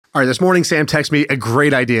All right, this morning, Sam texted me a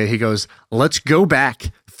great idea. He goes, let's go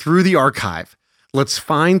back through the archive. Let's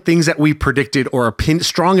find things that we predicted or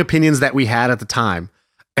strong opinions that we had at the time.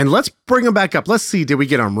 And let's bring them back up. Let's see, did we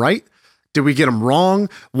get them right? Did we get them wrong?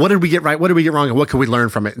 What did we get right? What did we get wrong? And what can we learn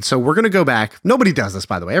from it? And so we're going to go back. Nobody does this,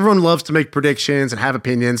 by the way. Everyone loves to make predictions and have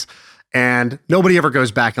opinions. And nobody ever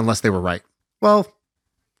goes back unless they were right. Well,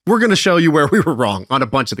 we're going to show you where we were wrong on a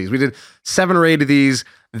bunch of these. We did 7 or 8 of these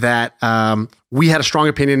that we had a strong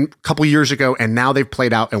opinion a couple years ago, and now they've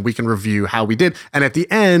played out, and we can review how we did. And at the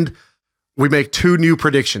end, we make 2 new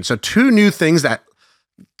predictions. So 2 new things that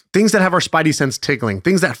have our spidey sense tickling,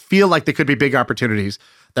 things that feel like they could be big opportunities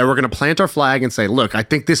that we're going to plant our flag and say, look, I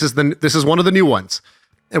think this is one of the new ones.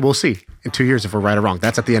 And we'll see in 2 years if we're right or wrong.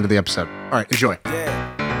 That's at the end of the episode. All right, enjoy. Yeah.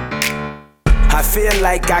 I feel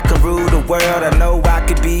like I can rule the world. I know I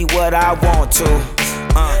could be what I want to.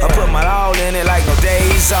 I put my all in it like no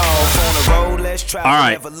days off. On the road, let's try. All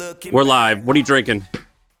right, we're live. What are you drinking?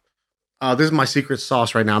 This is my secret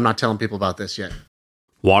sauce right now. I'm not telling people about this yet.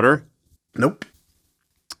 Water? Nope.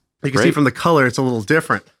 You can see from the color, it's a little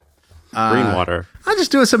different. Green water. I'm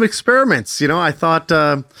just doing some experiments. I thought,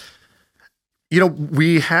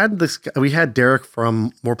 we had Derek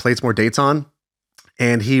from More Plates, More Dates on,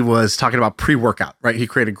 and he was talking about pre-workout, right? He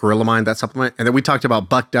created Gorilla Mind, that supplement. And then we talked about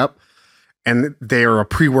Bucked Up, and they're a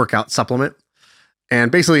pre-workout supplement.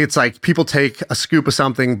 And basically it's like people take a scoop of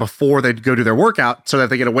something before they go do their workout so that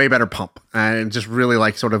they get a way better pump. And it just really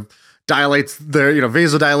like sort of dilates their,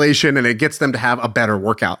 vasodilation, and it gets them to have a better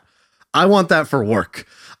workout. I want that for work.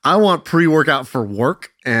 I want pre-workout for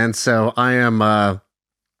work. And so I am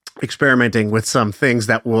experimenting with some things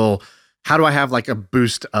that will, how do I have like a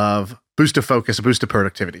boost of focus, a boost of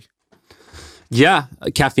productivity? Yeah,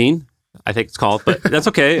 caffeine, I think it's called, but that's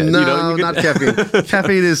okay. No, not caffeine.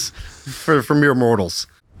 Caffeine is for mere mortals.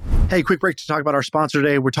 Hey, quick break to talk about our sponsor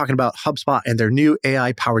today. We're talking about HubSpot and their new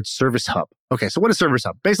AI-powered Service Hub. Okay, so what is Service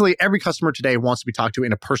Hub? Basically, every customer today wants to be talked to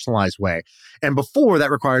in a personalized way. And before,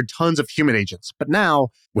 that required tons of human agents. But now,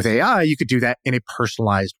 with AI, you could do that in a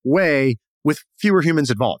personalized way with fewer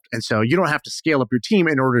humans involved. And so you don't have to scale up your team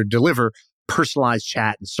in order to deliver personalized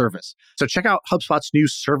chat and service. So check out HubSpot's new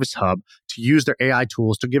Service Hub to use their AI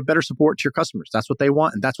tools to give better support to your customers. That's what they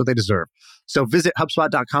want, and that's what they deserve. So visit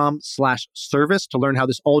HubSpot.com/service to learn how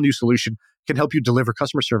this all-new solution can help you deliver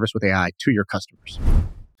customer service with AI to your customers.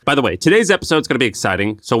 By the way, today's episode is going to be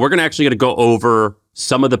exciting. So we're going to go over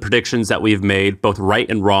some of the predictions that we've made, both right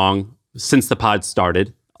and wrong, since the pod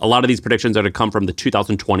started. A lot of these predictions are going to come from the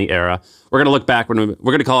 2020 era. We're going to look back. We're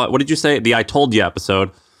going to call it, what did you say? The I Told You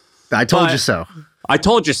episode. I told you so. I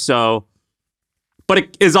told you so. But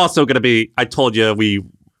it is also going to be, I told you we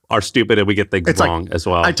are stupid and we get things wrong as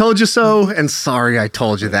well. I told you so, and sorry I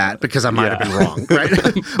told you that because I might have been wrong, right?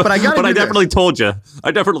 But I definitely told you.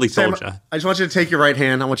 I definitely told you. I just want you to take your right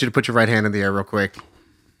hand. I want you to put your right hand in the air real quick.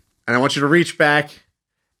 And I want you to reach back.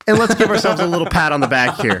 And let's give ourselves a little pat on the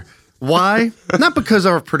back here. Why? Not because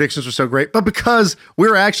our predictions were so great, but because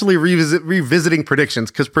we're actually revisiting predictions,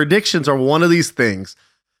 because predictions are one of these things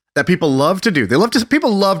that people love to do.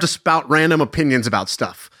 People love to spout random opinions about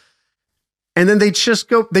stuff. And then it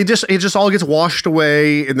just all gets washed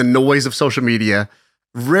away in the noise of social media.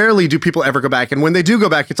 Rarely do people ever go back. And when they do go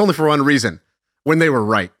back, it's only for one reason: when they were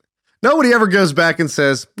right. Nobody ever goes back and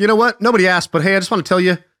says, you know what? Nobody asked, but hey, I just want to tell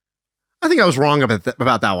you, I think I was wrong about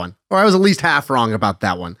that one. Or I was at least half wrong about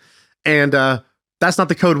that one. And that's not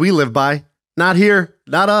the code we live by. Not here,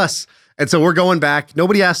 not us. And so we're going back.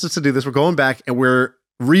 Nobody asked us to do this. We're going back and we're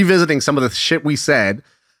revisiting some of the shit we said.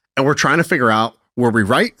 And we're trying to figure out, were we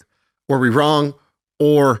right? Were we wrong?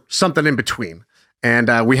 Or something in between? And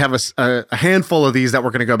we have a handful of these that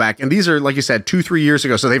we're going to go back. And these are, like you said, 2-3 years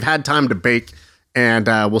ago. So they've had time to bake. And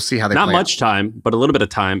we'll see how they play. Not much time, but a little bit of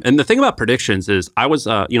time. And the thing about predictions is I was,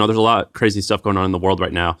 there's a lot of crazy stuff going on in the world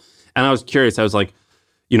right now. And I was curious. I was like,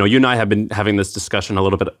 you and I have been having this discussion a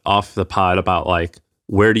little bit off the pod about like,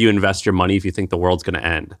 where do you invest your money if you think the world's going to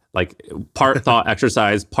end? Like part thought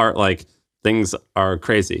exercise, part like things are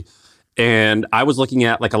crazy. And I was looking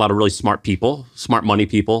at like a lot of really smart people, smart money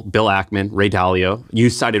people, Bill Ackman, Ray Dalio. You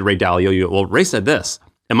cited Ray Dalio. Ray said this.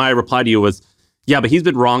 And my reply to you was, yeah, but he's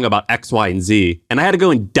been wrong about X, Y, and Z. And I had to go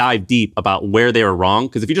and dive deep about where they were wrong.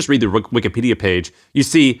 Because if you just read the Wikipedia page, you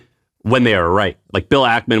see when they are right. Like Bill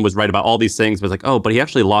Ackman was right about all these things, but it's like, oh, but he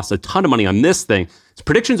actually lost a ton of money on this thing. So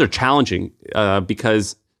predictions are challenging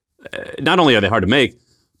because not only are they hard to make,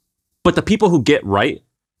 but the people who get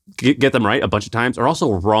them right a bunch of times are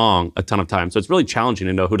also wrong a ton of times. So it's really challenging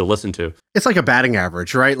to know who to listen to. It's like a batting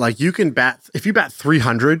average, right? Like you can if you bat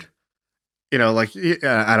 300 like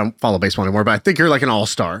I don't follow baseball anymore, but I think you're like an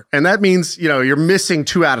all-star, and that means you're missing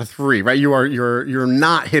 2 out of 3, right? You're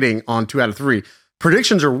not hitting on 2 out of 3.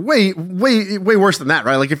 Predictions are way worse than that,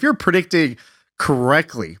 right? Like if you're predicting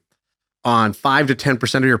correctly on 5 to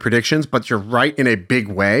 10% of your predictions, but you're right in a big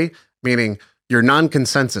way, meaning you're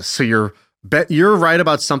non-consensus, so you're right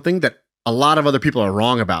about something that a lot of other people are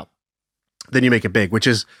wrong about, then you make it big, which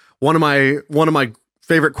is one of my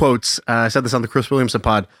favorite quotes. I said this on the Chris Williamson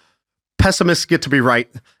pod. Pessimists get to be right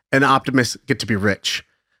and optimists get to be rich.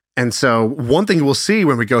 And so one thing we'll see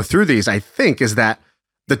when we go through these, I think, is that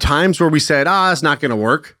the times where we said, it's not going to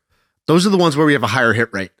work, those are the ones where we have a higher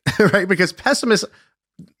hit rate, right? Because pessimists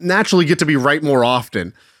naturally get to be right more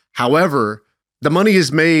often. However, the money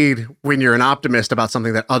is made when you're an optimist about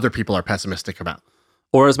something that other people are pessimistic about.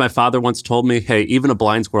 Or as my father once told me, hey, even a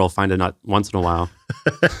blind squirrel find a nut once in a while.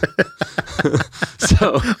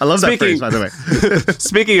 So I love that phrase, by the way.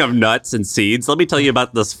 Speaking of nuts and seeds, let me tell you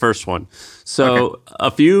about this first one. So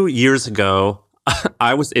a few years ago,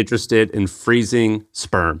 I was interested in freezing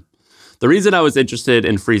sperm. The reason I was interested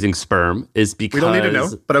in freezing sperm is because... We don't need to know,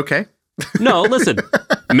 but okay. No, listen.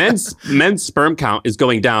 Men's sperm count is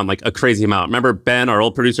going down like a crazy amount. Remember Ben, our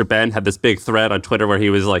old producer Ben, had this big thread on Twitter where he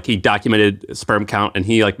was like, he documented sperm count and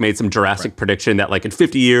he like made some drastic prediction that like in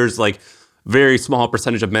 50 years, like very small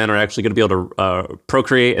percentage of men are actually going to be able to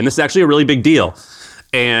procreate, and this is actually a really big deal.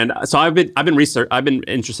 And so I've been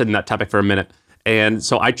interested in that topic for a minute. And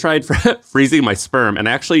so I tried freezing my sperm and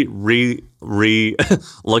I actually re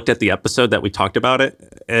looked at the episode that we talked about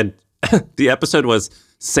it. And the episode was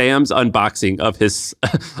Sam's unboxing of his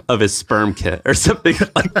sperm kit or something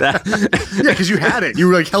like that. Yeah, because you had it.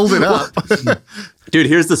 You like held it up. Dude,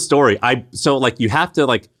 here's the story. You have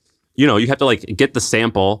to get the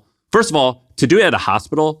sample. First of all, to do it at a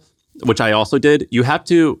hospital, which I also did, you have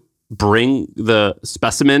to bring the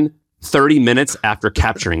specimen 30 minutes after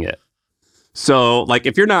capturing it. So, like,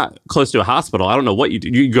 if you're not close to a hospital, I don't know what you do.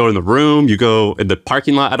 You go in the room, you go in the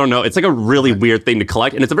parking lot. I don't know. It's like a really weird thing to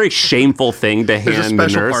collect, and it's a very shameful thing to hand the nurse. There's a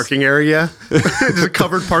special parking area. There's a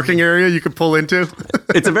covered parking area you can pull into.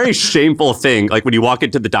 It's a very shameful thing. Like when you walk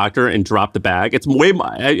into the doctor and drop the bag, it's way.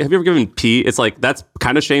 Have you ever given pee? It's like that's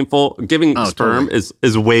kind of shameful. Giving sperm totally.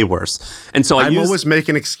 is way worse. And so I'm always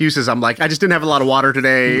making excuses. I'm like, I just didn't have a lot of water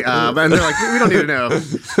today, and they're like, we don't need to know.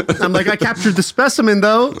 I'm like, I captured the specimen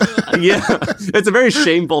though. Yeah. It's a very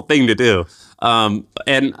shameful thing to do. So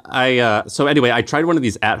anyway, I tried one of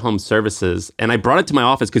these at-home services and I brought it to my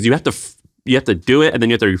office because you have to do it and then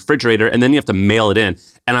you have to refrigerate it and then you have to mail it in.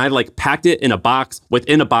 And I like packed it in a box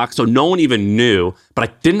within a box so no one even knew, but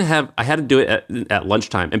I had to do it at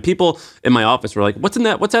lunchtime. And people in my office were like, what's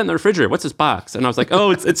that in the refrigerator? What's this box? And I was like, oh,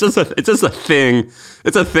 it's just a thing.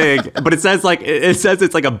 It's a thing. But it says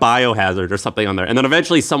it's like a biohazard or something on there. And then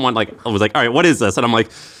eventually someone like was like, all right, what is this? And I'm like,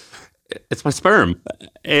 it's my sperm.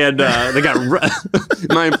 And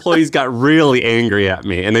my employees got really angry at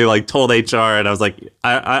me and they like told HR and I was like,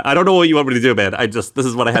 I don't know what you want me to do, man. This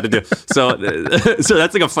is what I had to do. So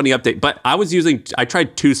that's like a funny update. But I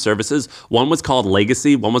tried 2 services. One was called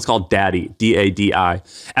Legacy. One was called Daddy,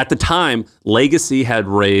 DADI. At the time, Legacy had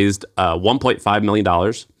raised $1.5 million.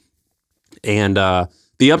 And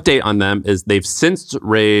the update on them is they've since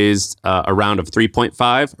raised a round of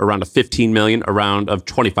 3.5, a round of 15 million, a round of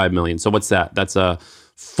 25 million. So what's that? That's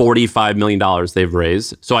 $45 million they've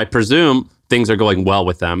raised. So I presume things are going well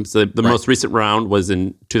with them. So the most recent round was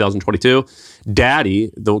in 2022.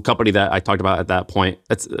 Daddy, the company that I talked about at that point,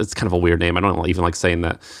 it's kind of a weird name. I don't even like saying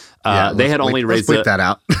that. They had only raised let's bleep that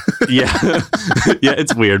out. Yeah,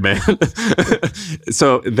 it's weird, man.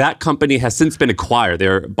 So that company has since been acquired. They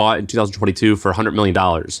were bought in 2022 for $100 million.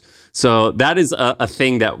 So that is a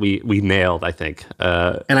thing that we nailed, I think.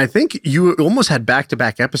 And I think you almost had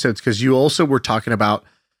back-to-back episodes because you also were talking about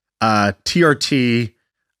TRT.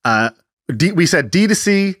 We said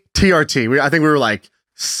D2C, TRT. I think we were like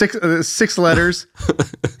six letters.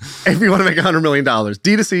 If you want to make $100 million,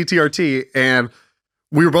 D2C, TRT, and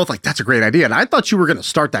we were both like, that's a great idea. And I thought you were going to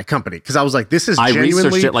start that company because I was like, this is genuinely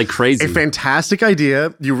researched it like crazy. A fantastic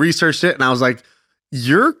idea. You researched it and I was like,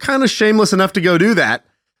 you're kind of shameless enough to go do that.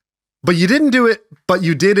 But you didn't do it, but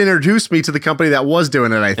you did introduce me to the company that was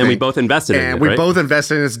doing it, I think. And we both invested in it, And we both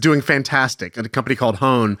invested in it. It's doing fantastic. A company called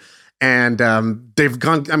Hone. And they've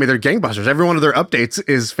gone, they're gangbusters. Every one of their updates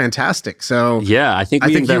is fantastic. So yeah, I think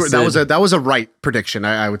that was a right prediction,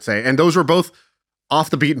 I would say. And those were both off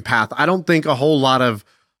the beaten path. I don't think a whole lot of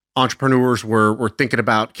entrepreneurs were thinking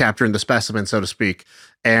about capturing the specimen, so to speak.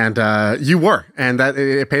 And you were, and that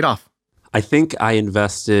it paid off. I think I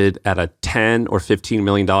invested at a $10 or $15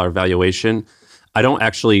 million valuation. I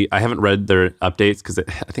haven't read their updates because I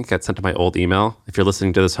think it got sent to my old email. If you're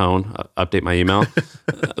listening to this, Hone, update my email.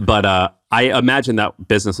 But I imagine that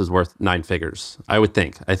business is worth 9 figures. I would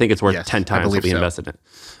think. I think it's worth 10 times what we invested in.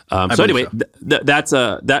 So anyway, that's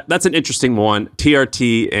an interesting one.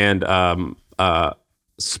 TRT and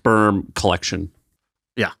sperm collection.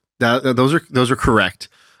 Yeah, those are correct.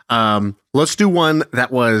 Let's do one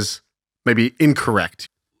that was maybe incorrect.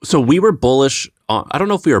 So we were bullish. I don't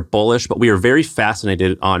know if we were bullish, but we were very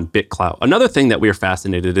fascinated on BitClout. Another thing that we were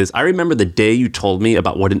fascinated is I remember the day you told me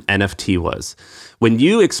about what an NFT was. When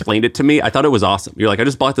you explained it to me, I thought it was awesome. You're like, I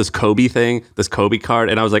just bought this Kobe thing, this Kobe card,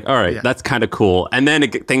 and I was like, all right, that's kind of cool. And then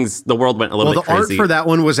the world went a little bit crazy. Well, the art for that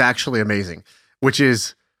one was actually amazing, which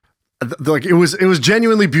is like it was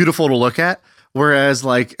genuinely beautiful to look at. Whereas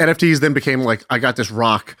like NFTs then became like, I got this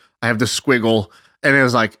rock, I have this squiggle. And it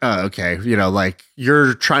was like, oh, okay, like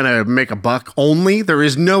you're trying to make a buck only. There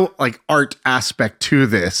is no like art aspect to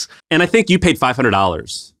this. And I think you paid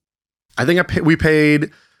 $500. I think we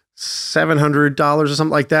paid $700 or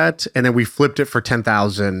something like that, and then we flipped it for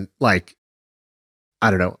 $10,000. Like,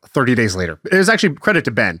 I don't know, 30 days later. It was actually credit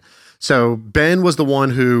to Ben. So Ben was the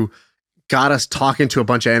one who got us talking to a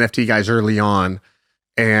bunch of NFT guys early on,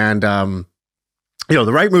 and the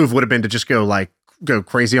right move would have been to just go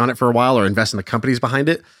crazy on it for a while or invest in the companies behind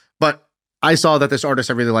it. But I saw that this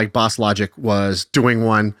artist I really like, Boss Logic, was doing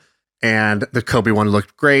one, and the Kobe one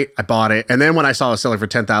looked great. I bought it. And then when I saw it selling for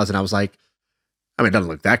 $10,000, I was like, I mean, it doesn't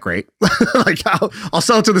look that great. Like I'll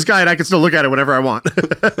sell it to this guy and I can still look at it whenever I want.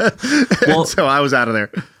 Well, so I was out of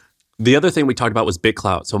there. The other thing we talked about was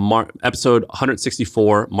BitClout. So episode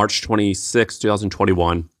 164, March 26,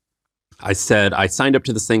 2021. I said I signed up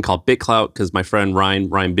to this thing called BitClout because my friend Ryan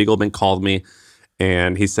Beagleman called me.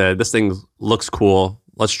 And he said, this thing looks cool.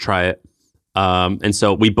 Let's try it. And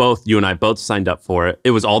so you and I both signed up for it.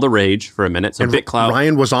 It was all the rage for a minute. So BitClout.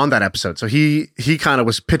 Ryan was on that episode. So he kind of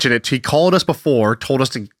was pitching it. He called us before, told us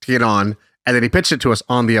to get on, and then he pitched it to us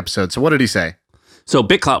on the episode. So what did he say? So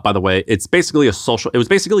BitClout, by the way, it was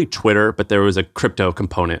basically Twitter, but there was a crypto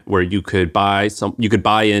component where you could buy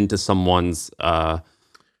into someone's right.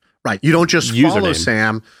 You don't just follow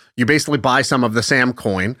Sam. You basically buy some of the Sam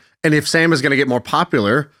coin. And if Sam is going to get more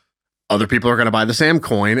popular, other people are going to buy the Sam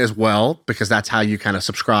coin as well, because that's how you kind of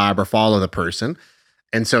subscribe or follow the person.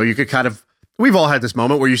 And so you could we've all had this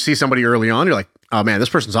moment where you see somebody early on, you're like, oh man, this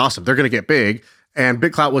person's awesome. They're going to get big. And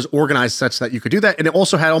BitClout was organized such that you could do that. And it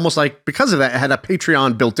also had almost like, because of that, it had a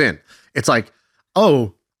Patreon built in. It's like,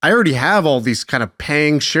 oh, I already have all these kind of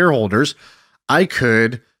paying shareholders. I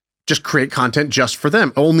could just create content just for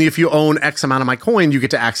them. Only if you own X amount of my coin, you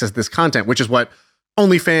get to access this content, which is what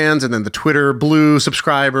OnlyFans and then the Twitter Blue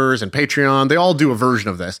subscribers and Patreon, they all do a version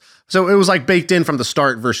of this. So it was like baked in from the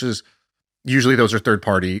start versus usually those are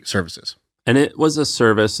third-party services. And it was a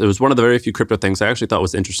service. It was one of the very few crypto things I actually thought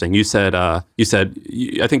was interesting. I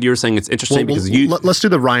think you were saying it's interesting let's do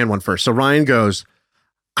the Ryan one first. So Ryan goes,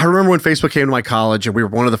 I remember when Facebook came to my college and we were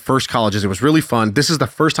one of the first colleges. It was really fun. This is the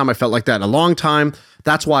first time I felt like that in a long time.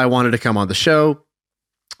 That's why I wanted to come on the show.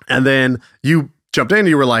 And then you jumped in and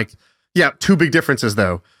you were like, yeah, 2 big differences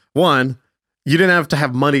though. One, you didn't have to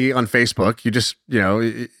have money on Facebook. You just,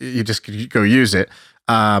 you just could go use it.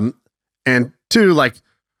 And 2, like,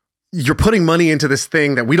 you're putting money into this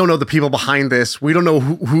thing that we don't know the people behind this. We don't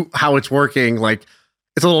know how it's working. Like,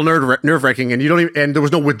 it's a little nerve wracking, and and there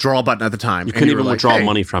was no withdrawal button at the time. You couldn't even withdraw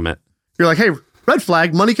money from it. You're like, hey, red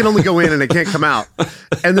flag, money can only go in and it can't come out.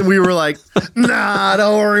 And then we were like, nah,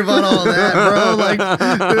 don't worry about all that, bro.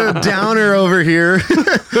 Like, downer over here.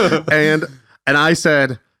 and I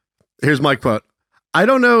said, here's my quote. I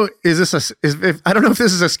don't know if this is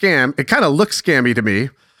a scam. It kind of looks scammy to me.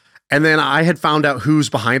 And then I had found out who's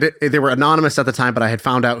behind it. They were anonymous at the time, but I had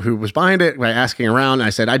found out who was behind it by asking around. And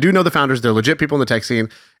I said, I do know the founders. They're legit people in the tech scene,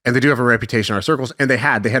 and they do have a reputation in our circles. And they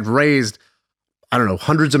had raised, I don't know,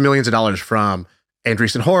 hundreds of millions of dollars from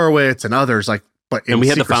Andreessen Horowitz and others. And we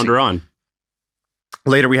had the founder on.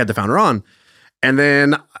 Later, we had the founder on.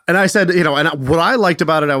 And I said, and what I liked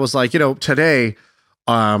about it, I was like, today,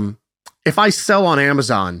 if I sell on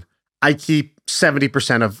Amazon, I keep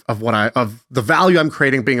 70% of the value I'm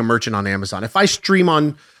creating being a merchant on Amazon. If I stream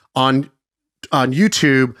on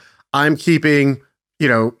YouTube, I'm keeping,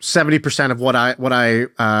 70% of what I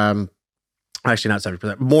actually not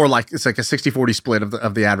 70%, more like it's like a 60-40 split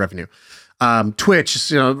of the ad revenue. Twitch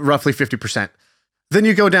is, roughly 50%. Then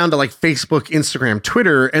you go down to like Facebook, Instagram,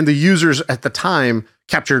 Twitter, and the users at the time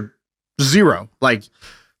captured 0. Like,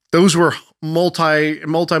 those were multi-billion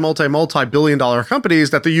dollar companies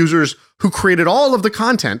that the users who created all of the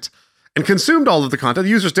content and consumed all of the content, the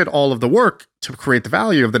users did all of the work to create the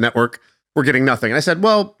value of the network. we're getting nothing. And I said,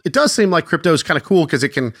 well, it does seem like crypto is kind of cool because it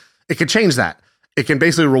can change that. It can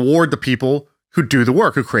basically reward the people who do the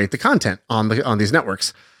work, who create the content on these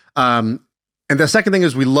networks. And the second thing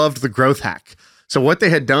is we loved the growth hack. So what they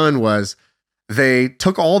had done was they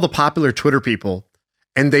took all the popular Twitter people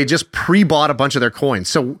and they just pre-bought a bunch of their coins.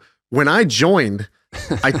 So when I joined,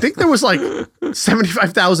 I think there was like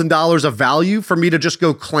 $75,000 of value for me to just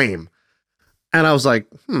go claim. And I was like,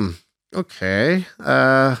 okay,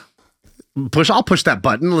 I'll push that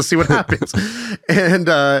button. Let's see what happens.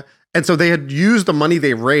 And so they had used the money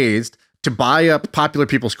they raised to buy up popular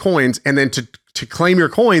people's coins. And then to claim your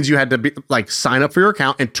coins, you had to be like sign up for your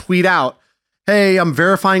account and tweet out, hey, I'm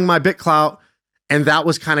verifying my BitClout. And that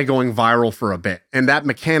was kind of going viral for a bit. And that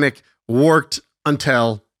mechanic worked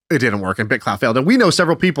until it didn't work and BitClout failed. And we know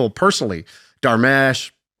several people personally,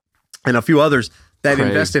 Dharmesh and a few others, that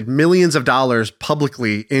invested millions of dollars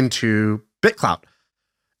publicly into BitClout.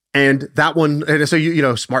 And that one, and so you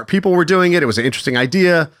know, smart people were doing it. It was an interesting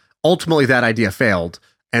idea. Ultimately, that idea failed.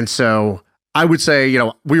 And so I would say, you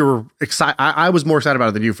know, we were excited. I was more excited about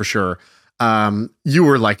it than you for sure. You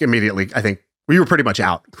were like immediately, I think, you were pretty much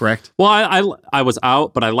out, correct? Well, I was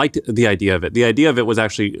out, but I liked the idea of it. The idea of it was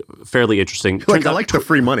actually fairly interesting. Like, I liked the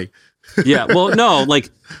free money. Yeah, well, no, like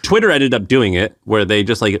Twitter ended up doing it where they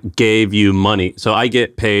just like gave you money. So I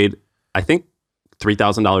get paid, I think,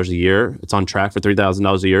 $3,000 a year. It's on track for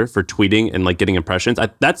 $3,000 a year for tweeting and like getting impressions.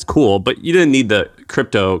 That's cool, but you didn't need the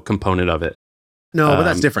crypto component of it. No, but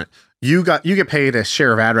that's different. You get paid a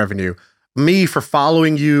share of ad revenue. Me for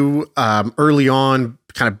following you early on,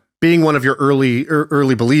 kind of being one of your early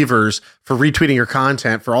believers, for retweeting your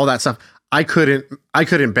content, for all that stuff. I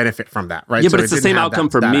couldn't benefit from that, right? Yeah, but it's the same outcome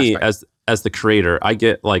for me as the creator. I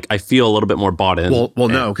get like, I feel a little bit more bought in. Well,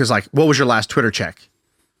 no, because like, what was your last Twitter check?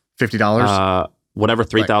 $50? Whatever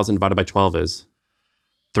 3,000 divided by 12 is.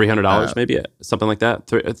 $300 maybe, something like that.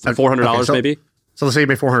 $400 okay, so, maybe. So let's say you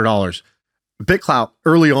made $400. BitClout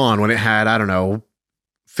early on when it had, I don't know,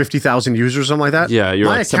 50,000 users or something like that. Yeah, you're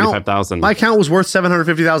like 75,000. My account was worth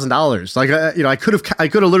 $750,000. Like, you know, I could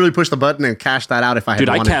have literally pushed the button and cashed that out if I had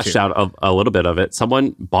wanted to. Dude, I cashed out a little bit of it.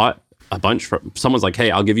 Someone bought a bunch from, someone's like,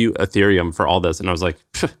 hey, I'll give you Ethereum for all this. And I was like,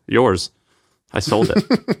 yours. I sold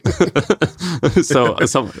it. So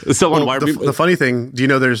someone wired me. The funny thing, do you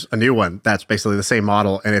know there's a new one that's basically the same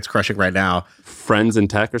model and it's crushing right now? Friends in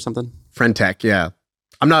Tech or something? Friend Tech, yeah.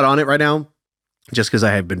 I'm not on it right now just because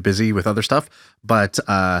I have been busy with other stuff, but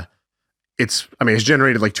it's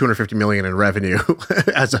generated like 250 million in revenue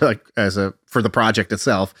as a for the project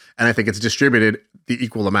itself, and I think it's distributed the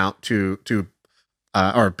equal amount to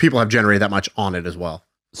or people have generated that much on it as well.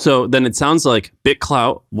 So then it sounds like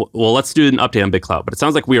BitClout, well, let's do an update on BitClout, but it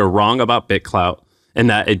sounds like we are wrong about BitClout and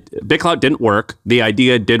that BitClout didn't work. The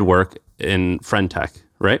idea did work in Friend Tech,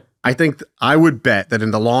 right? I think I would bet that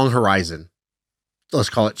in the long horizon, let's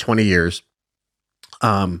call it 20 years,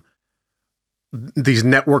 these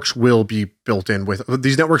networks will be built in with,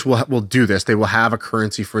 these networks will do this. They will have a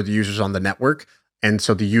currency for the users on the network. And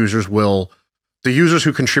so the users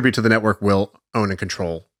who contribute to the network will own and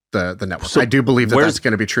control the network. So I do believe that's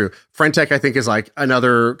going to be true. Friendtech, I think, is like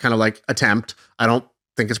another kind of like attempt. I don't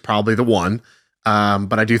think it's probably the one,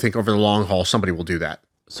 but I do think over the long haul, somebody will do that.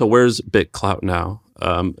 So where's BitClout now?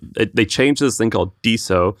 They changed this thing called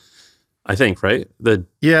DeSo, I think, right?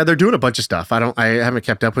 Yeah, they're doing a bunch of stuff. I haven't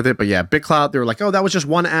kept up with it, but yeah, BitClout, they were like, oh, that was just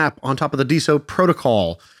one app on top of the DeSo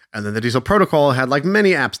protocol. And then the DeSo protocol had like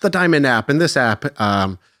many apps, the Diamond app and this app.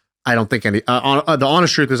 I don't think any, the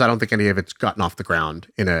honest truth is I don't think any of it's gotten off the ground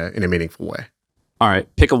in a meaningful way. All right,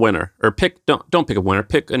 pick a winner, or don't pick a winner,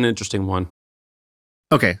 pick an interesting one.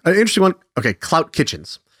 Okay, an interesting one. Okay, Clout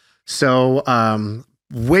Kitchens. So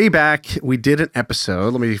way back, we did an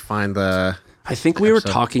episode. Let me find the I think we were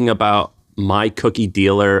talking about My Cookie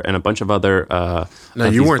Dealer and a bunch of other no,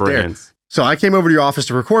 you weren't brands. There. So I came over to your office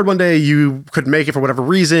to record one day. You couldn't make it for whatever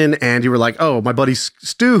reason. And you were like, oh, my buddy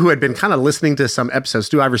Stu, who had been kind of listening to some episodes,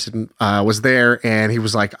 Stu Iverson was there. And he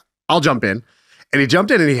was like, I'll jump in. And he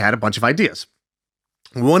jumped in and he had a bunch of ideas.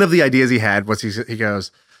 One of the ideas he had was he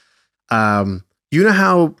goes, you know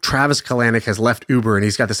how Travis Kalanick has left Uber and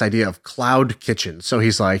he's got this idea of cloud kitchen. So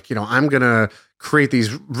he's like, I'm going to create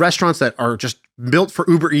these restaurants that are just built for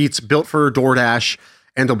Uber Eats, built for DoorDash,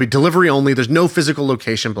 and they'll be delivery only. There's no physical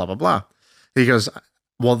location, blah, blah, blah. He goes,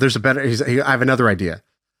 well, there's a better, I have another idea.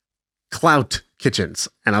 Clout kitchens.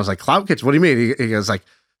 And I was like, clout kitchen? What do you mean? He goes like,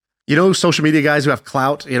 social media guys who have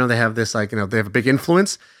clout, they have this like, they have a big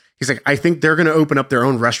influence. He's like, I think they're going to open up their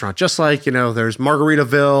own restaurant. Just like, there's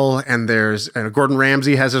Margaritaville and Gordon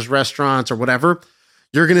Ramsay has his restaurants or whatever.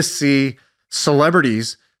 You're going to see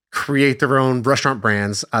celebrities create their own restaurant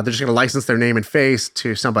brands. They're just going to license their name and face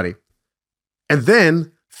to somebody. And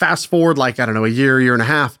then fast forward, like, I don't know, a year and a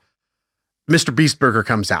half, Mr. Beast Burger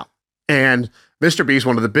comes out. And Mr. Beast,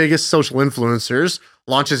 one of the biggest social influencers,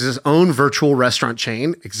 launches his own virtual restaurant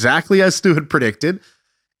chain, exactly as Stu had predicted.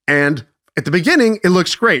 And at the beginning, it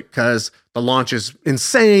looks great because the launch is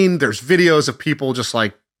insane. There's videos of people just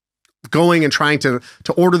like going and trying to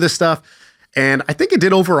order this stuff. And I think it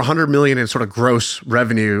did over 100 million in sort of gross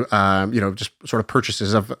revenue, just sort of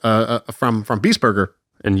purchases of from Beast Burger.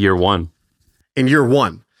 In year one.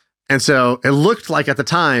 And so it looked like at the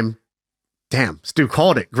time, damn, Stu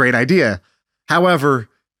called it. Great idea. However,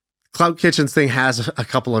 Cloud Kitchen's thing has a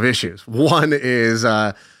couple of issues. One is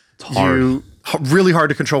really hard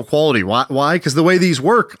to control quality. Why? Because the way these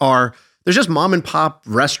work are, there's just mom and pop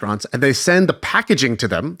restaurants and they send the packaging to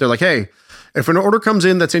them. They're like, hey, if an order comes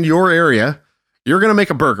in that's in your area, you're going to make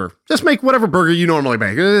a burger. Just make whatever burger you normally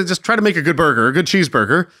make. Just try to make a good burger, a good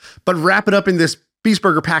cheeseburger, but wrap it up in this Beast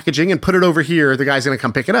Burger packaging and put it over here. The guy's going to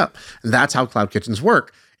come pick it up. And that's how Cloud Kitchens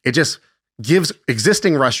work. It just gives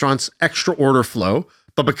existing restaurants extra order flow.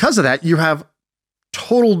 But because of that, you have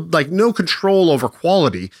total, like, no control over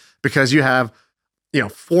quality because you have,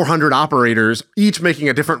 400 operators, each making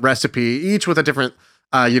a different recipe, each with a different,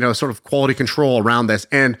 sort of quality control around this.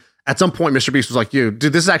 And at some point, Mr. Beast was like, dude,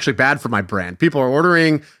 this is actually bad for my brand. People are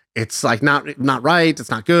ordering. It's like not right. It's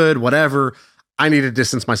not good, whatever. I need to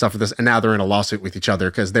distance myself from this. And now they're in a lawsuit with each other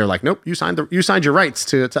because they're like, nope, you signed your rights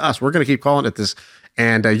to us. We're going to keep calling it this.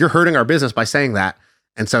 And you're hurting our business by saying that.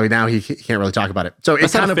 And so now he can't really talk about it. So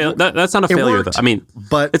that's not a failure. Worked, I mean,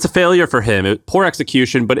 but it's a failure for him. Poor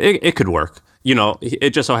execution, but it could work.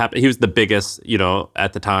 It just so happened he was the biggest,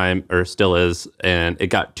 at the time, or still is, and it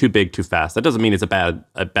got too big too fast. That doesn't mean it's a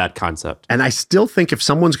bad concept. And I still think if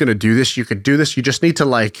someone's going to do this, you could do this. You just need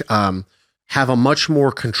to have a much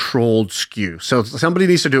more controlled SKU. So somebody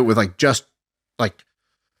needs to do it with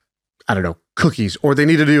cookies, or they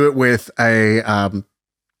need to do it with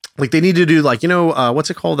they need to do what's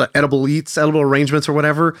it called? The edible arrangements or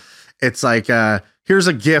whatever. It's like, here's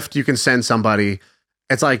a gift you can send somebody.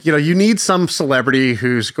 It's like, you need some celebrity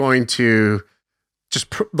who's going to just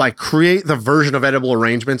create the version of edible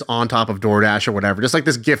arrangements on top of DoorDash or whatever. Just like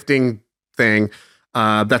this gifting thing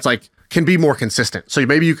that's like, can be more consistent. So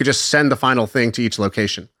maybe you could just send the final thing to each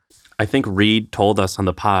location. I think Reed told us on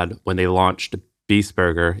the pod when they launched Beast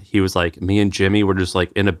Burger, he was like, me and Jimmy were just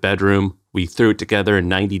like in a bedroom. We threw it together in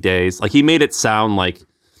 90 days. Like, he made it sound like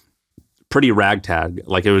pretty ragtag.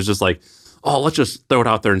 Like, it was just like, oh, let's just throw it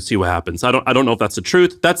out there and see what happens. I don't know if that's the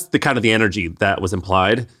truth. That's the kind of the energy that was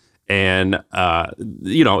implied. And, so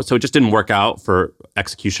it just didn't work out for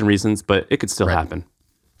execution reasons, but it could still happen.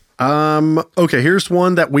 Okay, here's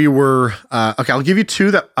one that we were, I'll give you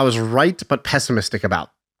two that I was right, but pessimistic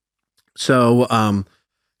about. So,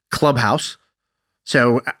 Clubhouse.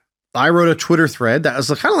 So I wrote a Twitter thread that was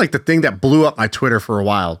kind of like the thing that blew up my Twitter for a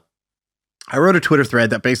while. I wrote a Twitter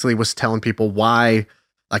thread that basically was telling people why,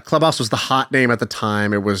 like, Clubhouse was the hot name at the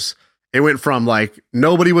time. It went from like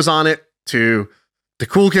nobody was on it to the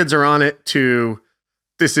cool kids are on it to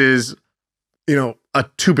this is, a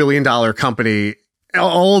 $2 billion company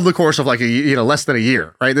all in the course of like less than a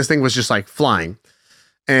year, right? This thing was just like flying.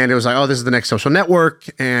 And it was like, oh, this is the next social network.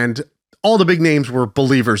 And all the big names were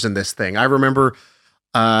believers in this thing. I remember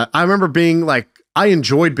being like, I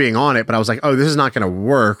enjoyed being on it, but I was like, oh, this is not going to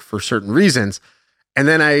work for certain reasons. And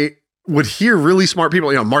then I would hear really smart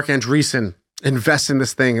people, Mark Andreessen invest in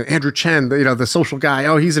this thing. Andrew Chen, the social guy,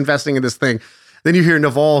 oh, he's investing in this thing. Then you hear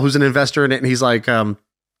Naval, who's an investor in it, and he's like,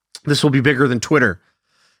 this will be bigger than Twitter.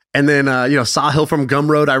 And then, Sahil from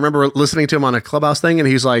Gumroad, I remember listening to him on a Clubhouse thing, and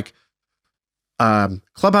he's like,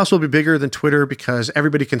 Clubhouse will be bigger than Twitter because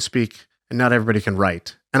everybody can speak and not everybody can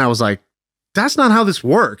write. And I was like, that's not how this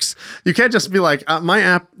works. You can't just be like, my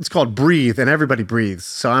app, it's called Breathe and everybody breathes.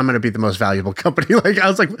 So I'm going to be the most valuable company. I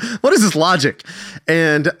was like, what is this logic?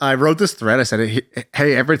 And I wrote this thread. I said,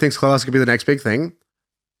 hey, everybody thinks Clubhouse could be the next big thing.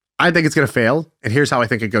 I think it's going to fail. And here's how I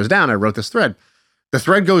think it goes down. I wrote this thread. The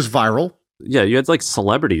thread goes viral. Yeah, you had like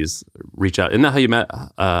celebrities reach out. Isn't that how you met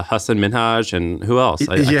Hassan Minhaj and who else?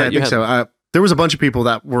 I think so. There was a bunch of people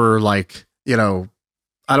that were like, I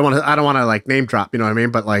don't want to like name drop, you know what I mean?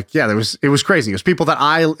 But like, yeah, it was crazy. It was people that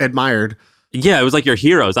I admired. Yeah, it was like your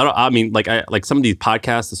heroes. I mean, like some of these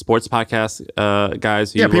podcasts, the sports podcast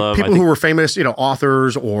guys. Who you love. People who were famous,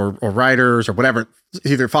 authors or writers or whatever,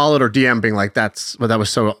 either followed or DM being like, that was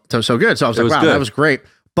so good. So I was like, wow, that was great.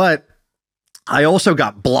 But I also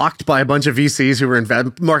got blocked by a bunch of VCs who were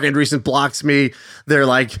Mark Andreessen blocks me. They're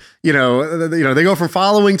like, they go from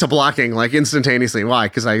following to blocking like instantaneously. Why?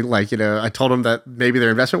 Because I told them that maybe their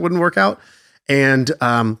investment wouldn't work out. And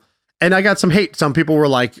I got some hate. Some people were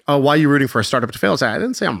like, "Oh, why are you rooting for a startup to fail?" I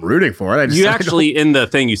didn't say I'm rooting for it. In the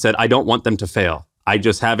thing you said, I don't want them to fail. I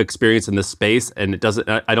just have experience in this space, and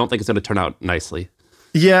I don't think it's going to turn out nicely.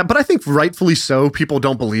 Yeah, but I think rightfully so. People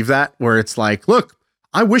don't believe that, where it's like, look,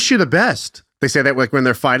 I wish you the best. They say that like when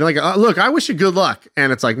they're fighting, like, look, I wish you good luck.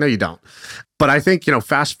 And it's like, no, you don't. But I think,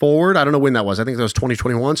 fast forward, I don't know when that was. I think that was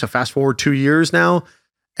 2021. So fast forward 2 years now.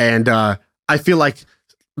 And I feel like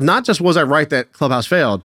not just was I right that Clubhouse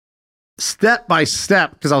failed, step by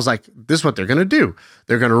step, because I was like, this is what they're going to do.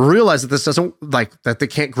 They're going to realize that this doesn't that they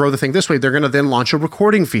can't grow the thing this way. They're going to then launch a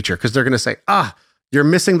recording feature because they're going to say, you're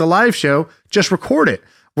missing the live show. Just record it.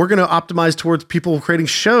 We're going to optimize towards people creating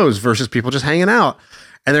shows versus people just hanging out.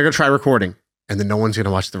 And they're going to try recording. And then no one's going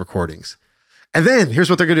to watch the recordings. And then here's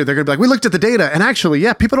what they're going to do. They're going to be like, we looked at the data. And actually,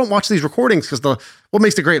 yeah, people don't watch these recordings because what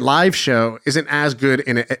makes the great live show isn't as good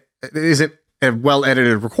and it isn't a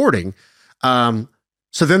well-edited recording.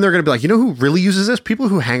 So then they're going to be like, who really uses this? People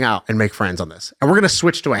who hang out and make friends on this. And we're going to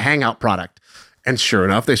switch to a Hangout product. And sure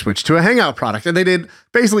enough, they switched to a Hangout product. And they did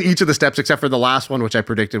basically each of the steps except for the last one, which I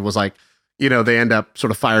predicted was like, they end up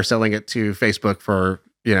sort of fire selling it to Facebook for,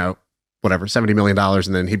 whatever, $70 million.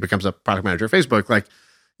 And then he becomes a product manager at Facebook. Like,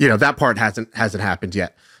 that part hasn't happened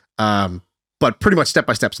yet. But pretty much step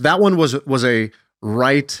by step. So that one was a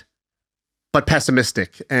right, but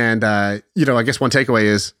pessimistic. And, I guess one takeaway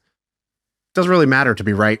is, it doesn't really matter to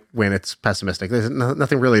be right when it's pessimistic. There's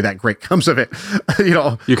nothing really that great comes of it.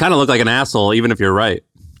 You kind of look like an asshole, even if you're right.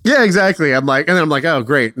 Yeah, exactly. I'm like, oh,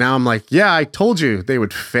 great. Now I'm like, yeah, I told you they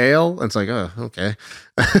would fail. And it's like, oh, okay.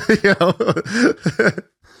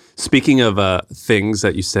 Speaking of things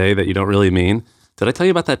that you say that you don't really mean, did I tell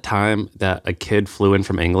you about that time that a kid flew in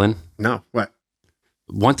from England? No, what?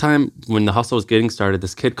 One time when the hustle was getting started,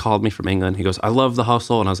 this kid called me from England. He goes, I love the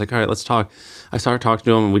hustle. And I was like, all right, let's talk. I started talking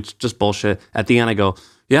to him and we just bullshit. At the end, I go,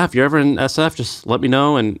 yeah, if you're ever in SF, just let me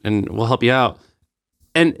know and we'll help you out.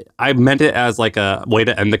 And I meant it as like a way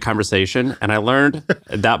to end the conversation. And I learned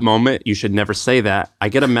at that moment, you should never say that. I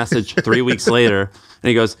get a message 3 weeks later and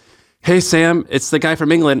he goes, hey, Sam, it's the guy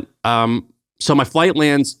from England. So my flight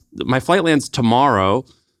lands tomorrow.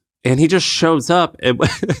 And he just shows up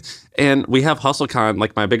and we have HustleCon,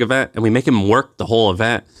 like my big event, and we make him work the whole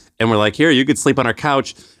event. And we're like, here, you could sleep on our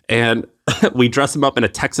couch. And we dress him up in a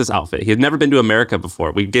Texas outfit. He had never been to America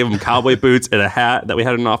before. We gave him cowboy boots and a hat that we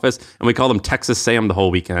had in an office. And we called him Texas Sam the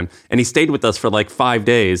whole weekend. And he stayed with us for like 5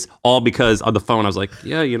 days, all because on the phone, I was like,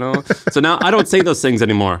 yeah, So now I don't say those things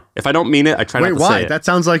anymore. If I don't mean it, I try not to say it. That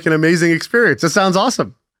sounds like an amazing experience. That sounds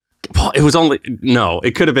awesome. Well, it was only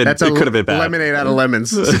it could have been. It could have been bad. Lemonade out of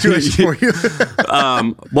lemons situation for you.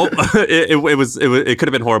 Well, it could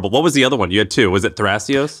have been horrible. What was the other one? You had two. Was it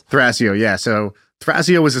Thrasios? Thrasio, yeah. So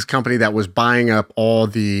Thrasio was this company that was buying up all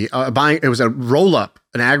the It was a roll up,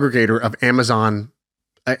 an aggregator of Amazon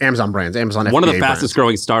brands, Amazon. One FBA of the fastest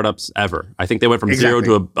growing startups ever. I think they went from zero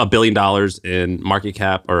to $1 billion in market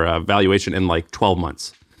cap or valuation in like 12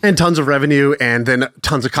 months. And tons of revenue, and then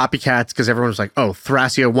tons of copycats because everyone was like, oh,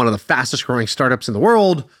 Thrasio, one of the fastest growing startups in the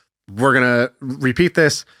world. We're going to repeat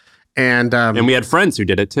this. And we had friends who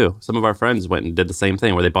did it too. Some of our friends went and did the same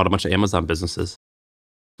thing where they bought a bunch of Amazon businesses.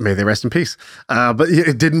 May they rest in peace. But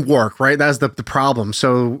it didn't work, right? That's the problem.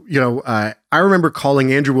 So, I remember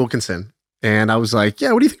calling Andrew Wilkinson and I was like,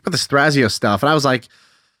 yeah, what do you think about this Thrasio stuff? And I was like,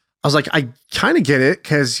 I kind of get it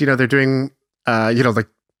because, they're doing, I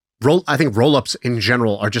think roll-ups in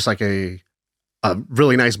general are just like a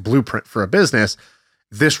really nice blueprint for a business.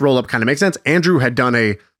 This roll-up kind of makes sense. Andrew had done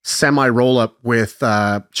a semi-roll-up with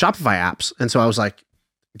Shopify apps. And so I was like,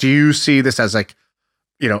 do you see this as like,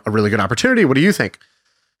 a really good opportunity? What do you think?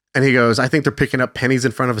 And he goes, I think they're picking up pennies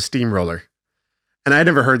in front of a steamroller. And I'd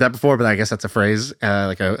never heard that before, but I guess that's a phrase,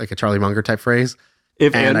 like a Charlie Munger type phrase.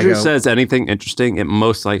 If Andrew says anything interesting, it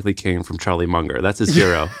most likely came from Charlie Munger. That's his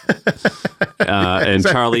hero. And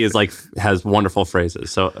Charlie has wonderful phrases.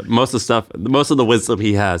 So most of the wisdom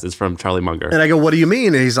he has is from Charlie Munger. And I go, what do you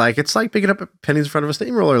mean? And he's like, it's like picking up pennies in front of a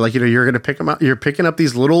steamroller. Like, you're going to pick them up. You're picking up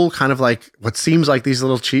these little kind of like what seems like these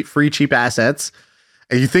little cheap assets.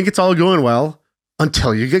 And you think it's all going well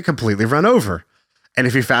until you get completely run over. And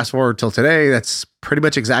if you fast forward till today, that's pretty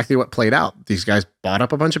much exactly what played out. These guys bought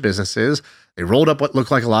up a bunch of businesses. They rolled up what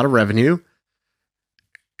looked like a lot of revenue.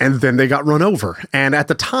 And then they got run over. And at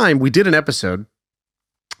the time, we did an episode.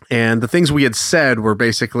 And the things we had said were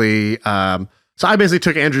basically, so I basically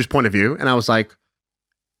took Andrew's point of view. And I was like,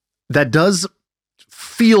 that does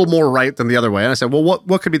feel more right than the other way. And I said, well,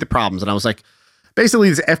 what could be the problems? And I was like, basically,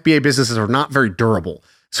 these FBA businesses are not very durable.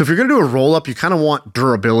 So if you're going to do a roll up, you kind of want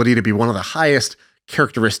durability to be one of the highest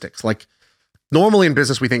characteristics. Like normally in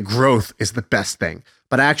business, we think growth is the best thing.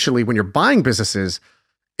 But actually, when you're buying businesses,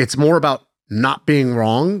 it's more about not being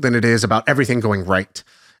wrong than it is about everything going right.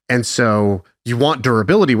 And so you want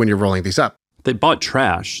durability when you're rolling these up. They bought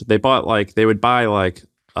trash. They would buy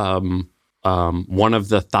one of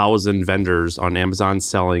the 1,000 vendors on Amazon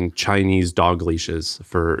selling Chinese dog leashes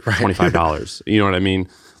for $25. You know what I mean?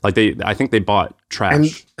 Like I think they bought trash.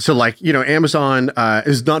 And so Amazon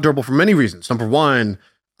is not durable for many reasons. Number one,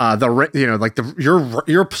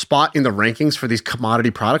 your spot in the rankings for these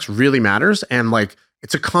commodity products really matters. And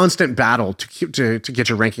it's a constant battle to get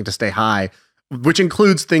your ranking to stay high, which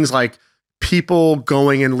includes things like people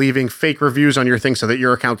going and leaving fake reviews on your thing so that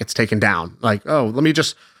your account gets taken down. Like, oh, let me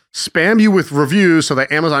just spam you with reviews so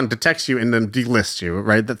that Amazon detects you and then delists you,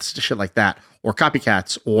 right? That's shit like that. Or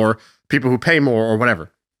copycats or people who pay more or whatever.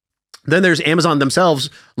 Then there's Amazon themselves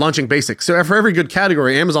launching basics. So for every good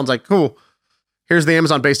category, Amazon's like, cool, here's the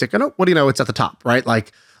Amazon basic. And what do you know? It's at the top, right?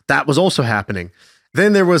 Like that was also happening.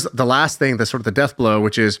 Then there was the last thing, the sort of the death blow,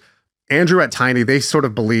 which is Andrew at Tiny, they sort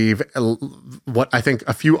of believe what I think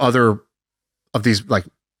a few other of these like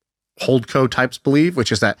holdco types believe,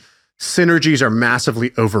 which is that synergies are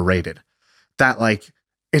massively overrated. That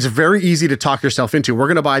it's very easy to talk yourself into. We're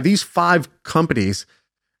going to buy these 5 companies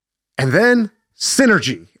and then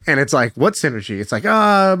synergy. And it's like, what synergy? It's like,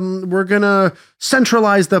 we're going to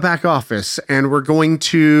centralize the back office and we're going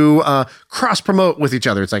to cross promote with each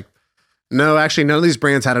other. It's like, no, actually, none of these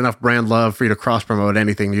brands had enough brand love for you to cross promote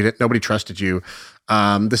anything. Nobody trusted you.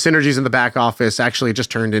 The synergies in the back office actually just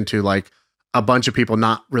turned into a bunch of people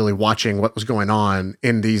not really watching what was going on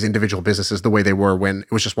in these individual businesses the way they were when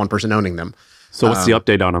it was just one person owning them. So what's the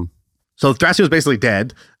update on them? So Thrasio is basically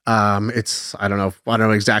dead. I don't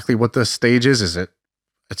know exactly what the stage is.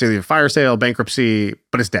 It's either a fire sale, bankruptcy,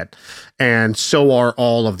 but it's dead. And so are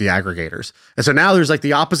all of the aggregators. And so now there's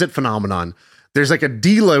the opposite phenomenon. There's a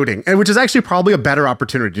deloading, and which is actually probably a better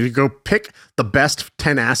opportunity to go pick the best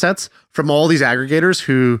 10 assets from all these aggregators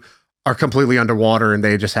who are completely underwater and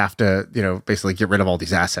they just have to, basically get rid of all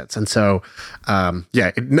these assets. And so,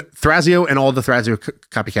 Thrasio and all the Thrasio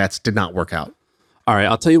copycats did not work out. All right.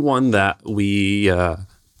 I'll tell you one that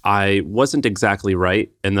I wasn't exactly right.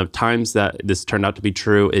 And the times that this turned out to be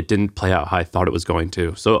true, it didn't play out how I thought it was going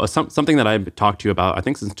to. So something that I've talked to you about, I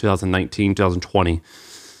think since 2019, 2020,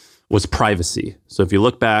 was privacy. So if you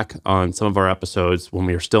look back on some of our episodes when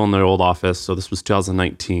we were still in the old office, so this was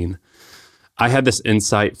 2019, I had this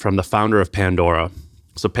insight from the founder of Pandora.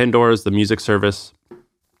 So Pandora is the music service.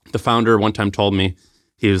 The founder one time told me,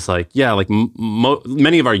 he was like, yeah,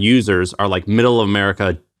 many of our users are middle of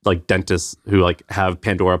America, dentists who have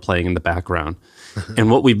Pandora playing in the background. And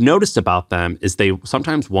what we've noticed about them is they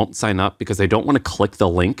sometimes won't sign up because they don't want to click the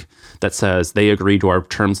link that says they agree to our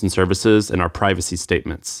terms and services and our privacy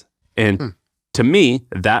statements. And to me,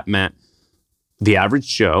 that meant the average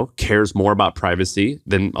Joe cares more about privacy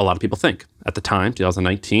than a lot of people think. At the time,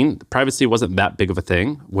 2019, privacy wasn't that big of a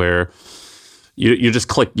thing where you just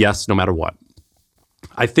click yes no matter what.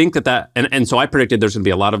 I think and so I predicted there's going to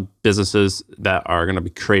be a lot of businesses that are going to be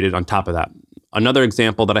created on top of that. Another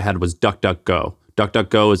example that I had was DuckDuckGo.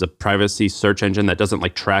 DuckDuckGo is a privacy search engine that doesn't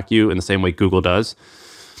track you in the same way Google does.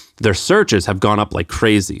 Their searches have gone up like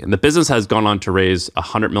crazy. And the business has gone on to raise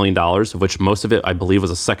 $100 million, of which most of it, I believe,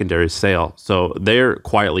 was a secondary sale. So they're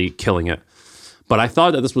quietly killing it. But I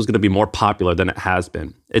thought that this was going to be more popular than it has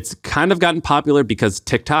been. It's kind of gotten popular because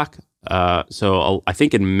TikTok. So I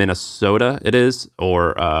think in Minnesota it is,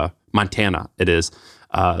 or Montana it is.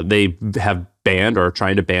 They have banned or are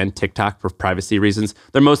trying to ban TikTok for privacy reasons.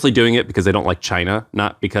 They're mostly doing it because they don't like China,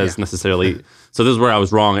 not because necessarily. So this is where I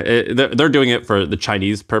was wrong. They're doing it for the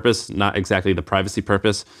Chinese purpose, not exactly the privacy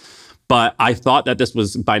purpose. But I thought that this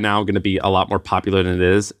was by now going to be a lot more popular than it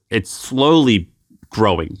is. It's slowly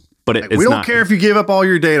growing, but it's we don't not. care if you give up all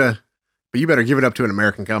your data, but you better give it up to an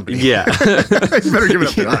American company. Yeah. You better give it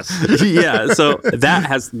up to us. Yeah. So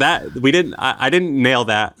I didn't nail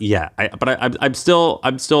that yet. I'm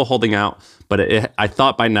still holding out, but I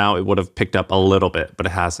thought by now it would have picked up a little bit, but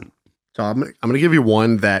it hasn't. So I'm going to give you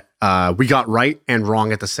one that we got right and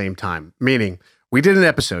wrong at the same time. Meaning we did an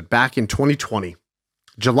episode back in 2020,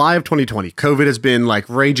 July of 2020. COVID has been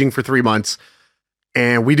raging for 3 months.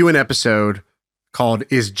 And we do an episode called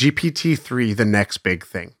Is GPT-3 the Next Big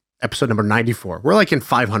Thing? Episode number 94. We're in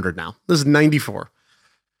 500 now. This is 94.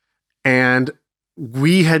 And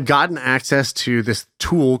we had gotten access to this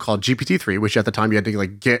tool called GPT-3, which at the time you had to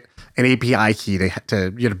get an API key to you had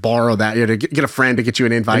to borrow that. You had to get a friend to get you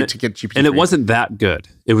an invite to get GPT. And it wasn't that good.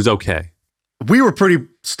 It was okay. We were pretty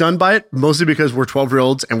stunned by it, mostly because we're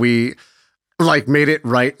 12-year-olds and we like made it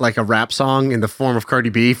write like a rap song in the form of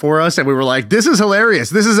Cardi B for us. And we were like, this is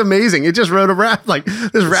hilarious. This is amazing. It just wrote a rap. Like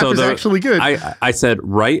this rap is actually good. I said,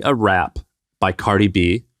 write a rap by Cardi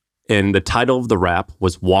B. And the title of the rap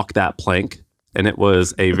was Walk That Plank. And it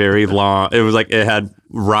was a very long, it was like, it had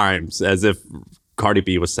rhymes as if Cardi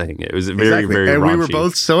B was saying it. It was very, very and raunchy. we were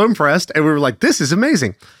both so impressed and we were like, this is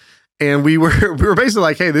amazing. And we were basically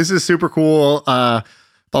like, hey, this is super cool. Blah,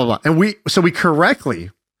 blah, blah. And we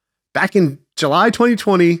correctly, back in July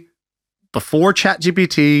 2020, before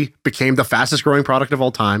ChatGPT became the fastest growing product of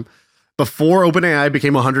all time, before OpenAI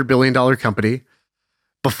became a $100 billion company,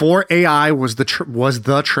 before AI was the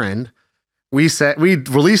trend, we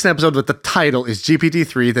released an episode with the title is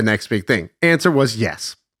GPT-3 the next big thing. Answer was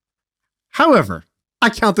yes. However, I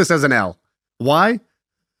count this as an L. Why?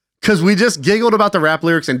 Because we just giggled about the rap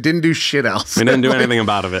lyrics and didn't do shit else. We didn't do anything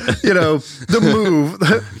about it. You know, the move,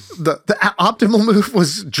 the optimal move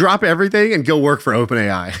was drop everything and go work for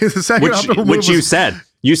OpenAI. The second optimal move which you said.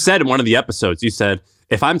 You said in one of the episodes, you said,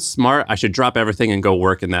 if I'm smart, I should drop everything and go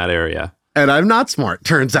work in that area. And I'm not smart,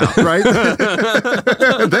 turns out, right?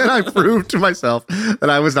 Then I proved to myself that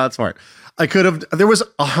I was not smart. There was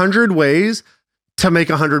 100 ways to make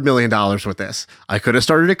 $100 million with this. I could have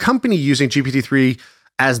started a company using GPT-3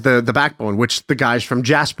 as the backbone, which the guys from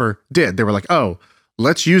Jasper did. They were like, oh,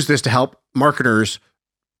 let's use this to help marketers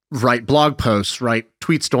write blog posts, write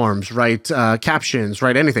tweet storms, write captions,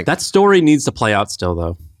 write anything. That story needs to play out still,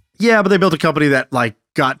 though. Yeah, but they built a company that like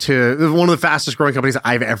got to one of the fastest growing companies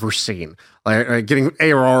I've ever seen. Like getting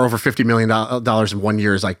ARR over $50 million in 1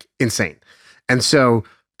 year is like insane. And so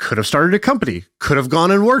could have started a company, could have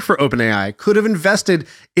gone and worked for OpenAI, could have invested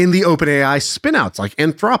in the OpenAI spinouts like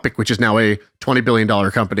Anthropic, which is now a $20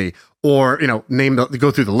 billion company, or, you know,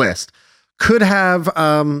 go through the list. Could have,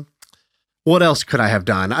 what else could I have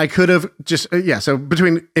done? I could have just, so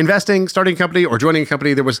between investing, starting a company, or joining a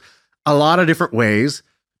company, there was a lot of different ways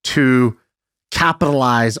to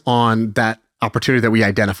capitalize on that opportunity that we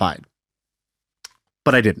identified.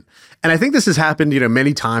 But I didn't. And I think this has happened, you know,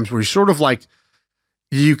 many times where you sort of like,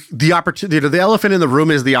 the opportunity, you know, the elephant in the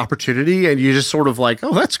room is the opportunity, and you just sort of like,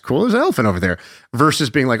 oh, that's cool. There's an elephant over there, versus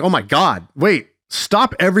being like, oh my God, wait,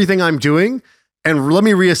 stop everything I'm doing and let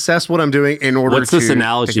me reassess what I'm doing in order to. What's this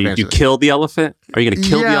analogy? You kill the elephant? Are you going to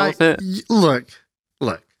kill the elephant? Look.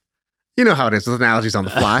 You know how it is with analogies on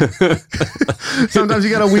the fly. Sometimes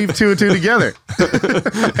you got to weave two and two together.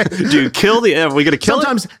 Dude, are we going to kill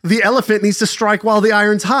Sometimes the elephant needs to strike while the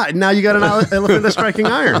iron's hot. And now you got an elephant that's striking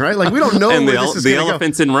iron, right? Like we don't know and where this is going to go. The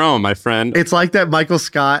elephant's in Rome, my friend. It's like that Michael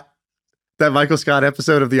Scott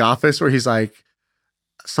episode of The Office where he's like,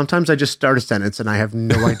 sometimes I just start a sentence and I have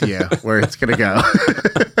no idea where it's going to go.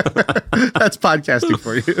 That's podcasting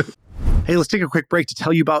for you. Hey, let's take a quick break to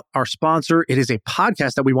tell you about our sponsor. It is a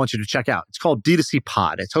podcast that we want you to check out. It's called D2C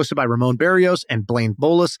Pod. It's hosted by Ramon Barrios and Blaine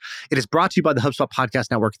Bolus. It is brought to you by the HubSpot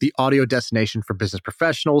Podcast Network, the audio destination for business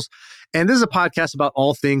professionals. And this is a podcast about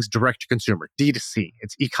all things direct to consumer, D2C.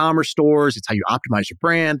 It's e-commerce stores. It's how you optimize your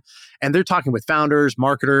brand. And they're talking with founders,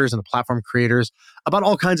 marketers, and the platform creators about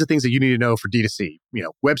all kinds of things that you need to know for D2C. You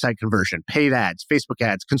know, website conversion, paid ads, Facebook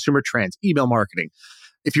ads, consumer trends, email marketing.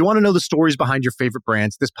 If you want to know the stories behind your favorite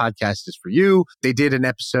brands, this podcast is for you. They did an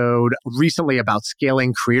episode recently about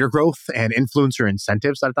scaling creator growth and influencer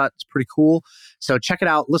incentives that I thought was pretty cool. So check it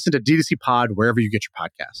out. Listen to D2C Pod wherever you get your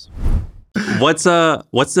podcasts. What's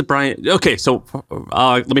the Brian? Okay, so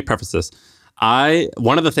let me preface this.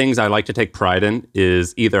 One of the things I like to take pride in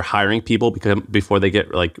is either hiring people before they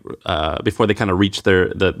get before they kind of reach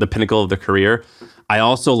the pinnacle of their career. I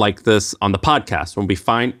also like this on the podcast when we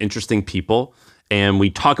find interesting people and we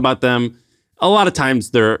talk about them. A lot of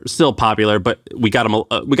times they're still popular, but we got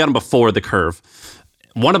them before the curve.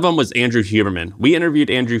 One of them was Andrew Huberman. We interviewed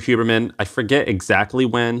Andrew Huberman. I forget exactly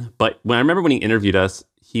when, but I remember when he interviewed us,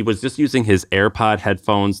 he was just using his AirPod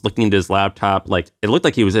headphones, looking into his laptop. Like it looked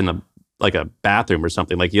like he was in a bathroom or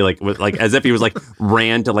something. Like he as if he was like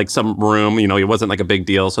ran to like some room. You know, it wasn't like a big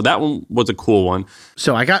deal. So that one was a cool one.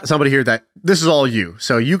 So I got somebody here that this is all you.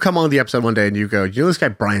 So you come on the episode one day and you go, you know this guy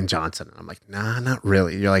Brian Johnson? And I'm like, nah, not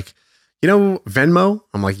really. You're like, you know Venmo?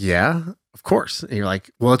 I'm like, yeah, of course. And you're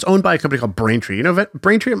like, well, it's owned by a company called Braintree. You know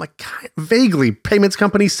Braintree? I'm like, vaguely, payments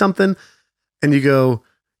company, something. And you go,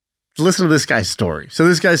 listen to this guy's story. So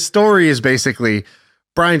this guy's story is basically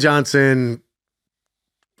Brian Johnson.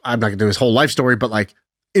 I'm not gonna do his whole life story, but like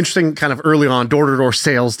interesting kind of early on door-to-door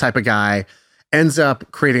sales type of guy, ends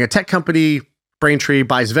up creating a tech company, Braintree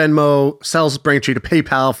buys Venmo, sells Braintree to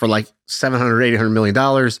PayPal for like $700, $800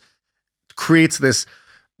 million, creates this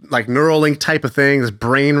like Neuralink type of thing, this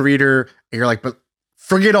brain reader. And you're like, but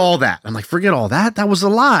forget all that. I'm like, forget all that? That was a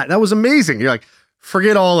lot. That was amazing. You're like,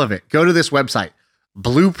 forget all of it. Go to this website,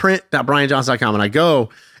 blueprint.brianjohnson.com. And I go,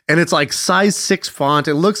 and it's like size 6 font.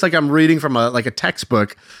 It looks like I'm reading from a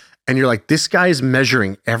textbook. And you're like, this guy is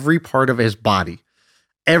measuring every part of his body,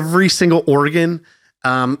 every single organ.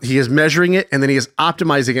 He is measuring it, and then he is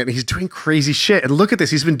optimizing it, and he's doing crazy shit. And look at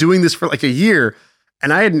this. He's been doing this for like a year,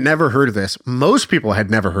 and I had never heard of this. Most people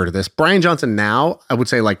had never heard of this. Brian Johnson now, I would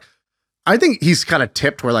say, like, I think he's kind of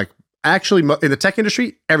tipped where, like, actually in the tech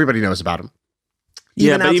industry, everybody knows about him.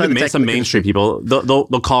 But even some mainstream people, they'll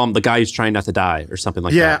call him the guy who's trying not to die or something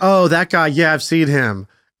like that. Yeah. Oh, that guy. Yeah, I've seen him.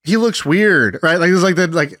 He looks weird, right? Like it's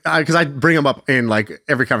like because I bring him up in like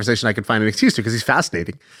every conversation I can find an excuse to because he's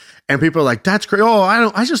fascinating, and people are like, "That's great." Oh,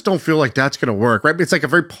 I just don't feel like that's gonna work, right? It's like a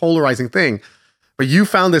very polarizing thing. But you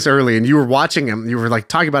found this early, and you were watching him. You were like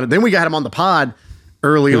talking about it. Then we got him on the pod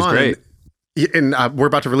early on. Great. And we're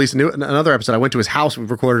about to release another episode. I went to his house. We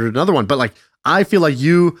recorded another one. But like, I feel like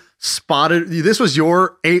you spotted. This was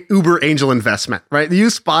your Uber angel investment, right? You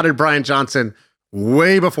spotted Brian Johnson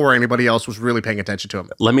way before anybody else was really paying attention to him.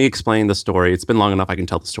 Let me explain the story. It's been long enough. I can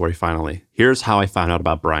tell the story finally. Here's how I found out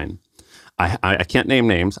about Brian. I can't name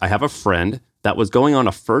names. I have a friend that was going on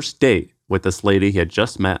a first date with this lady he had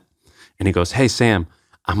just met. And he goes, "Hey, Sam,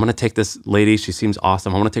 I'm going to take this lady. She seems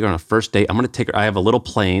awesome. I want to take her on a first date. I'm going to take her. I have a little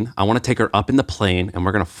plane. I want to take her up in the plane, and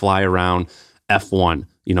we're going to fly around F1.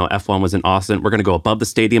 You know, F1 was in Austin. We're going to go above the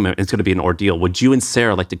stadium, and it's going to be an ordeal. Would you and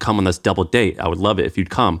Sarah like to come on this double date? I would love it if you'd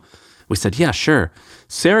come." We said, "Yeah, sure."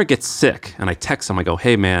 Sarah gets sick, and I text him. I go,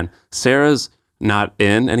 "Hey, man, Sarah's not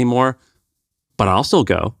in anymore, but I'll still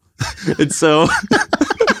go." And so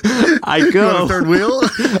I go. You on a third wheel?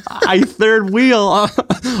 I third wheel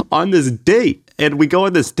on this date, and we go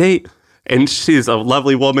on this date, and she's a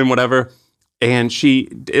lovely woman, whatever. And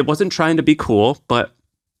it wasn't trying to be cool, but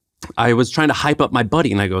I was trying to hype up my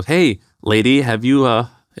buddy, and I go, "Hey, lady, have you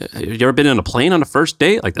ever been in a plane on a first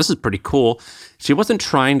date? Like, this is pretty cool." She wasn't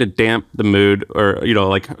trying to damp the mood or,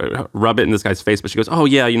 like rub it in this guy's face, but she goes, "Oh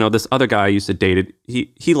yeah, this other guy I used to date,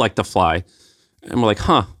 he liked to fly." And we're like,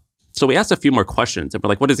 "Huh." So we asked a few more questions, and we're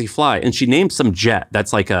like, "What does he fly?" And she named some jet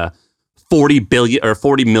that's like a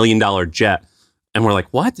 $40 million jet. And we're like,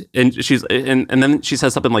 "What?" And and then she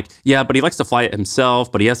says something like, "Yeah, but he likes to fly it himself,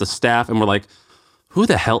 but he has a staff." And we're like, "Who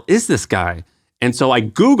the hell is this guy?" And so I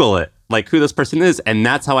Google it, like who this person is, and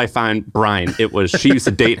that's how I find Brian. It was she used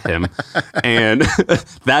to date him, and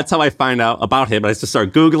that's how I find out about him. I just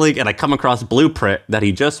start Googling, and I come across Blueprint that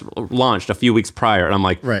he just launched a few weeks prior, and I'm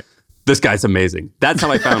like, right, this guy's amazing. That's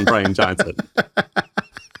how I found Brian Johnson.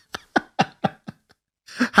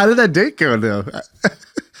 How did that date go, though?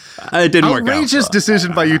 It didn't work out. Outrageous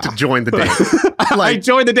decision by you to join the date. I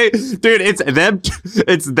joined the date, dude.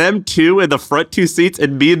 It's them two in the front two seats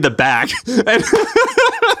and me in the back,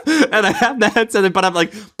 and I have the headset in, but I'm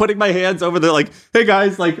like putting my hands over the like, "Hey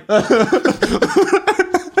guys," like.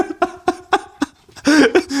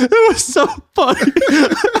 It was so funny.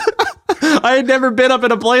 I had never been up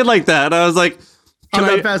in a plane like that, and I was like, I'm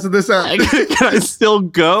not passing this out. Can I still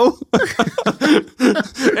go?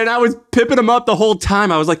 And I was pipping him up the whole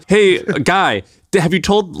time. I was like, "Hey, guy, have you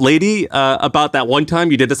told lady about that one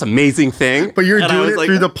time you did this amazing thing?" But you're doing it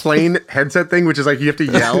through the plane headset thing, which is like you have to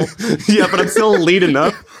yell. Yeah, but I'm still leading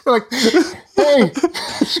up. Like, "Hey,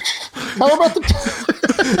 how about the..."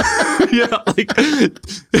 Yeah, like,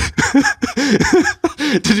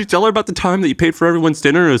 "Did you tell her about the time that you paid for everyone's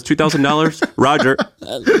dinner? It was $2,000. Roger."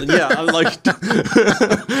 Yeah, I'm like,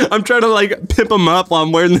 I'm trying to like pimp him up while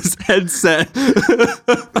I'm wearing this headset.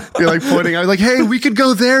 You're like pointing. I was like, "Hey, we could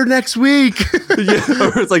go there next week." Yeah,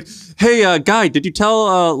 or it's like, "Hey, guy, did you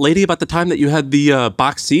tell lady about the time that you had the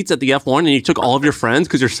box seats at the F1 and you took all of your friends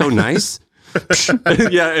because you're so nice?"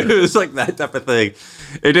 Yeah, it was like that type of thing.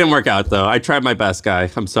 It didn't work out though. I tried my best, guy.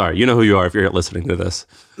 I'm sorry. You know who you are if you're listening to this.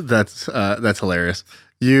 That's hilarious.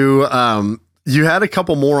 You had a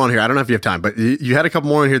couple more on here. I don't know if you have time, but you had a couple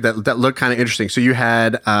more on here that looked kind of interesting. So you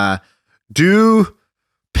had do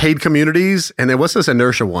paid communities, and then what's this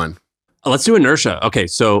inertia one? Let's do inertia. Okay,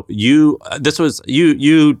 so you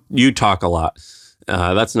talk a lot.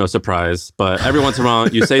 That's no surprise, but every once in a while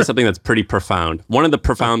you say something that's pretty profound. One of the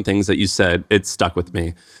profound things that you said, it stuck with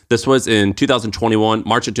me. This was in 2021,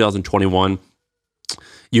 March of 2021.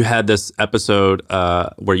 You had this episode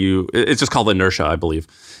where it's just called Inertia, I believe.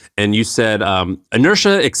 And you said,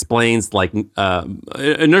 inertia explains why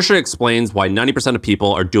 90% of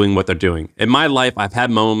people are doing what they're doing. In my life, I've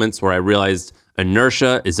had moments where I realized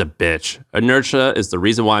Inertia is a bitch. Inertia is the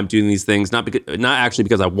reason why I'm doing these things, not actually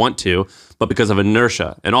because I want to, but because of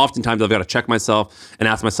inertia. And oftentimes I've got to check myself and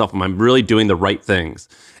ask myself, am I really doing the right things?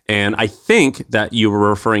 And I think that you were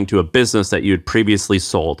referring to a business that you had previously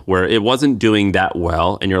sold where it wasn't doing that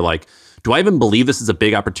well. And you're like, do I even believe this is a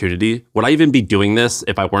big opportunity? Would I even be doing this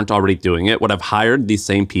if I weren't already doing it? Would I have hired these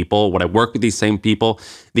same people? Would I work with these same people?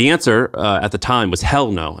 The answer at the time was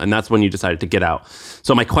hell no. And that's when you decided to get out.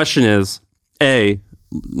 So my question is, A,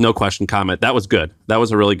 no question, comment. That was good. That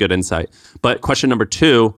was a really good insight. But question number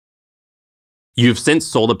 2, you've since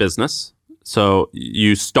sold a business. So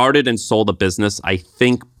you started and sold a business, I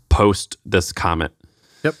think, post this comment.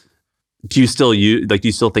 Yep. Do you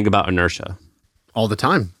still think about inertia? All the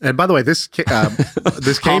time. And by the way, this came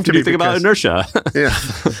to me. You think about inertia. Yeah,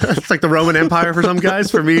 it's like the Roman Empire for some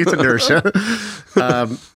guys. For me, it's inertia.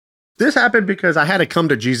 This happened because I had a come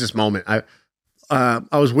to Jesus moment. I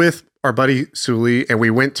was with our buddy Sully, and we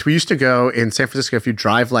used to go in San Francisco. If you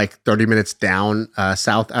drive like 30 minutes down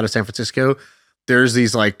south out of San Francisco, there's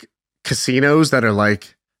these like casinos that are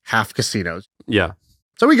like half casinos. Yeah.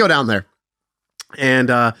 So we go down there, and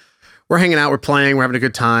we're hanging out, we're playing, we're having a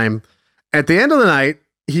good time. At the end of the night,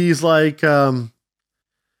 he's like, so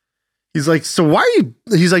why are you,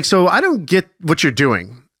 he's like, so I don't get what you're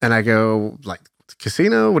doing. And I go, like,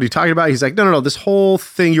 casino? What are you talking about? He's like, no, this whole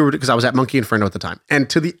thing because I was at Monkey Inferno at the time. And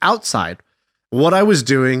to the outside, what I was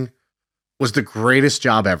doing was the greatest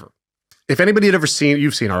job ever. If anybody had ever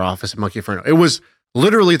you've seen our office at Monkey Inferno. It was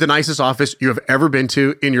literally the nicest office you have ever been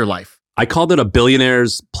to in your life. I called it a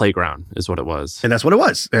billionaire's playground, is what it was. And that's what it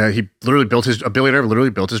was. He literally a billionaire literally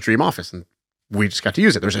built his dream office, and we just got to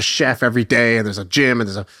use it. There's a chef every day, and there's a gym,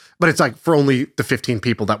 and but it's like for only the 15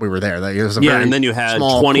 people that we were there. And then you had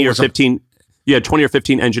 20 or 15. You had 20 or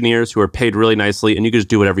 15 engineers who were paid really nicely, and you could just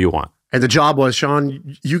do whatever you want. And the job was,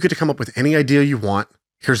 Sean, you get to come up with any idea you want.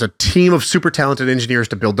 Here's a team of super talented engineers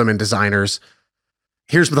to build them and designers.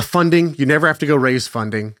 Here's the funding. You never have to go raise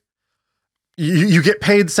funding. You get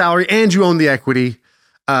paid salary and you own the equity.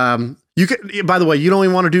 You can, by the way, you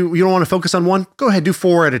don't want to focus on one. Go ahead, do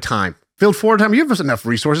 4 at a time. Build 4 at a time. You have enough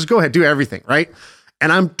resources. Go ahead, do everything, right?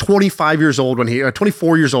 And I'm 24 years old when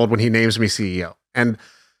he names me CEO. And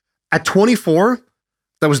at 24,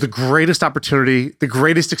 that was the greatest opportunity, the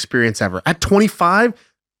greatest experience ever. At 25,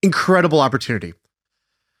 incredible opportunity.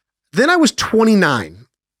 Then I was 29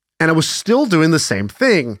 and I was still doing the same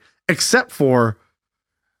thing, except for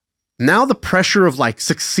now the pressure of like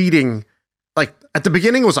succeeding. Like at the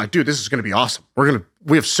beginning it was like, dude, this is going to be awesome.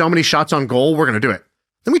 We have so many shots on goal. We're going to do it.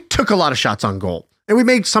 Then we took a lot of shots on goal and we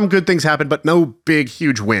made some good things happen, but no big,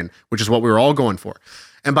 huge win, which is what we were all going for.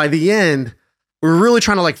 And by the end, we were really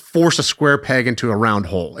trying to like force a square peg into a round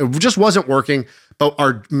hole. It just wasn't working, but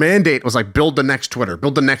our mandate was like, build the next Twitter,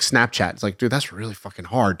 build the next Snapchat. It's like, dude, that's really fucking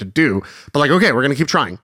hard to do. But like, okay, we're going to keep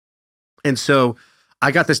trying. And so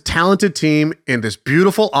I got this talented team in this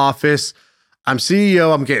beautiful office. I'm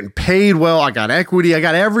CEO. I'm getting paid well. I got equity. I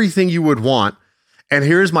got everything you would want. And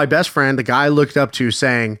here's my best friend, the guy I looked up to,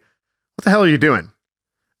 saying, what the hell are you doing?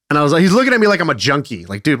 And I was like, he's looking at me like I'm a junkie.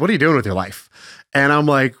 Like, dude, what are you doing with your life? And I'm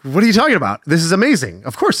like, what are you talking about? This is amazing.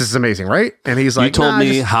 Of course, this is amazing, right? And he's like, you told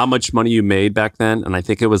me how much money you made back then. And I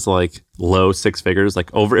think it was like low 6 figures,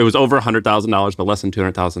 it was over $100,000, but less than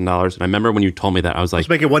 $200,000. And I remember when you told me that, I was like, I was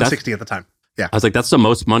making 160 at the time. Yeah. I was like, that's the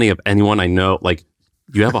most money of anyone I know. Like,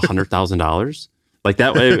 you have $100,000? Like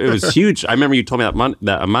that, it was huge. I remember you told me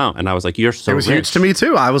that amount, and I was like, you're so rich. It was huge to me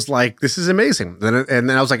too. I was like, this is amazing. And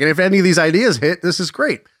then I was like, and if any of these ideas hit, this is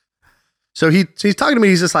great. So he's talking to me.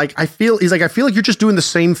 He's just like, I feel like you're just doing the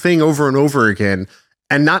same thing over and over again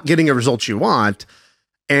and not getting a result you want.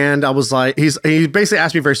 And I was like, he basically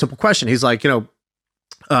asked me a very simple question. He's like,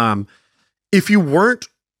 if you weren't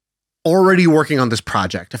already working on this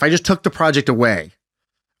project, if I just took the project away,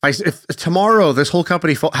 if tomorrow this whole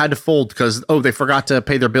company had to fold because, they forgot to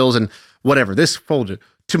pay their bills and whatever, this folded.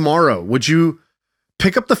 Tomorrow, would you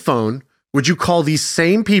pick up the phone? Would you call these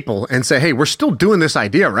same people and say, hey, we're still doing this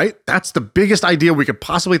idea, right? That's the biggest idea we could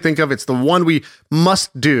possibly think of. It's the one we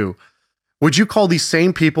must do. Would you call these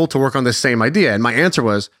same people to work on this same idea? And my answer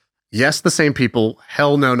was, yes, the same people.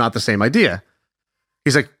 Hell no, not the same idea.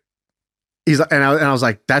 And I was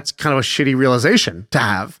like, that's kind of a shitty realization to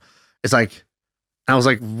have. It's like, I was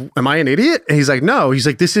like, am I an idiot? And he's like, no. He's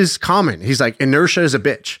like, this is common. He's like, inertia is a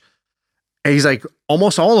bitch. And he's like,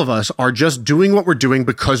 almost all of us are just doing what we're doing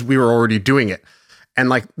because we were already doing it. And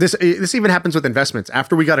like this even happens with investments.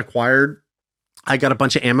 After we got acquired, I got a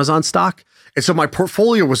bunch of Amazon stock. And so my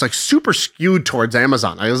portfolio was like super skewed towards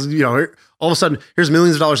Amazon. I was, all of a sudden, here's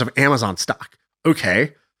millions of dollars of Amazon stock.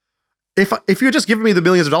 Okay. If you had just given me the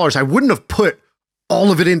millions of dollars, I wouldn't have put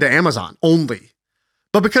all of it into Amazon only.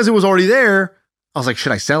 But because it was already there, I was like,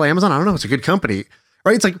 should I sell Amazon? I don't know. It's a good company,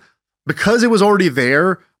 right? It's like, because it was already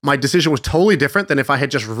there, my decision was totally different than if I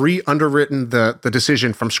had just re-underwritten the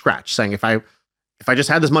decision from scratch, saying if I just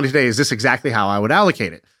had this money today, is this exactly how I would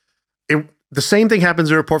allocate it? The same thing happens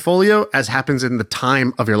in your portfolio as happens in the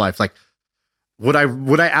time of your life. Like, would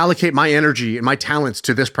I allocate my energy and my talents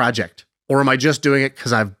to this project? Or am I just doing it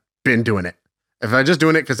because I've been doing it? If I'm just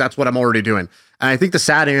doing it because that's what I'm already doing. And I think the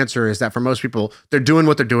sad answer is that for most people, they're doing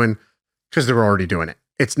what they're doing because they're already doing it.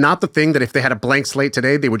 It's not the thing that if they had a blank slate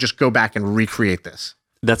today, they would just go back and recreate this.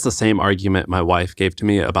 That's the same argument my wife gave to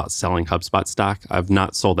me about selling HubSpot stock. I've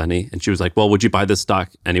not sold any. And she was like, well, would you buy this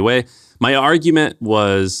stock anyway? My argument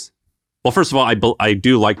was, well, first of all, I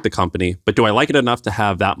do like the company, but do I like it enough to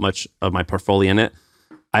have that much of my portfolio in it?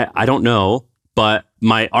 I don't know. But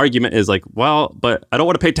my argument is like, well, but I don't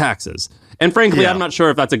want to pay taxes. And frankly, I'm not sure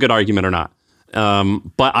if that's a good argument or not.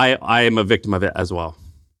 But I am a victim of it as well.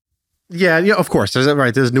 Yeah, of course.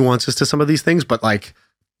 There's nuances to some of these things, but like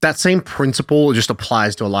that same principle just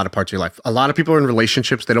applies to a lot of parts of your life. A lot of people are in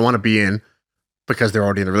relationships they don't want to be in because they're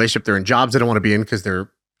already in the relationship. They're in jobs they don't want to be in because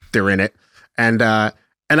they're in it. And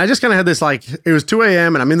I just kind of had this, like, it was 2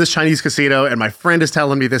 a.m. and I'm in this Chinese casino and my friend is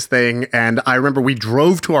telling me this thing. And I remember we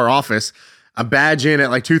drove to our office, a badge in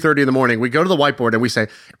at like 2:30 in the morning. We go to the whiteboard and we say,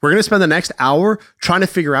 we're going to spend the next hour trying to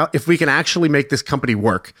figure out if we can actually make this company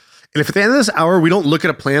work. And if at the end of this hour, we don't look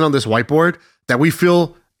at a plan on this whiteboard that we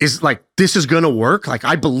feel is like, this is going to work, like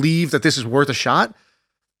I believe that this is worth a shot,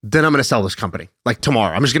 then I'm going to sell this company. Like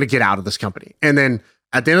tomorrow, I'm just going to get out of this company. And then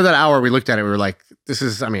at the end of that hour, we looked at it, we were like,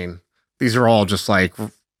 these are all just like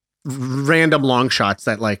random long shots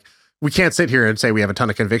that like, we can't sit here and say we have a ton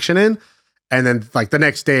of conviction in. And then like the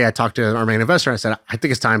next day I talked to our main investor and I said, I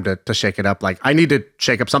think it's time to shake it up. Like I need to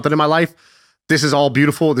shake up something in my life. This is all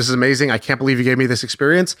beautiful. This is amazing. I can't believe you gave me this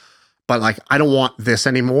experience, but like, I don't want this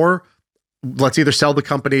anymore. Let's either sell the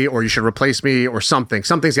company or you should replace me or something.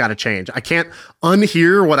 Something's got to change. I can't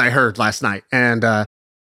unhear what I heard last night. And I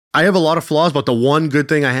have a lot of flaws, but the one good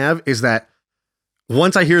thing I have is that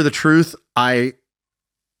once I hear the truth, I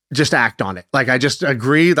just act on it. Like I just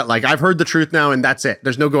agree that like I've heard the truth now and that's it.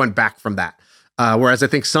 There's no going back from that. Whereas I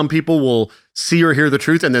think some people will see or hear the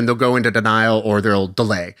truth and then they'll go into denial or they'll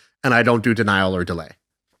delay. And I don't do denial or delay.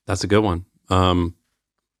 That's a good one.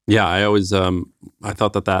 Yeah, I always, I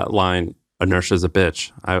thought that line, inertia's a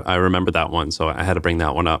bitch. I remember that one. So I had to bring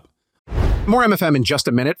that one up. More MFM in just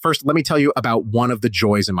a minute. First, let me tell you about one of the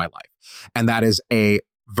joys in my life. And that is a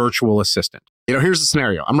virtual assistant. Here's the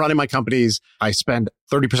scenario. I'm running my companies. I spend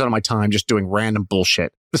 30% of my time just doing random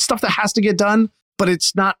bullshit. The stuff that has to get done, but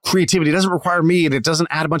it's not creativity. It doesn't require me and it doesn't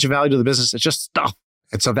add a bunch of value to the business. It's just stuff.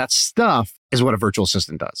 And so that stuff is what a virtual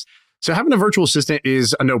assistant does. So having a virtual assistant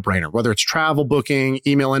is a no-brainer, whether it's travel booking,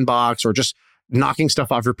 email inbox, or just knocking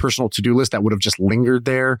stuff off your personal to-do list that would have just lingered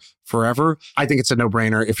there forever. I think it's a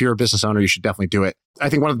no-brainer. If you're a business owner, you should definitely do it. I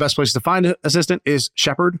think one of the best places to find an assistant is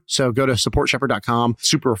Shepherd. So go to supportshepherd.com.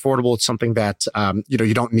 Super affordable. It's something that,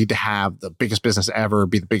 you don't need to have the biggest business ever,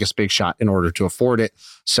 be the biggest big shot in order to afford it.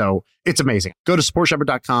 So it's amazing. Go to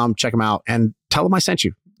supportshepherd.com, check them out, and tell them I sent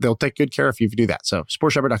you. They'll take good care of you if you do that. So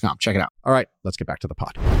supportshepherd.com, check it out. All right, let's get back to the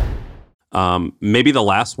pod. Maybe the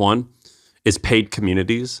last one is paid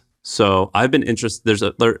communities. So I've been interested.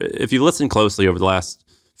 If you listen closely over the last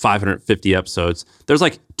 550 episodes, there's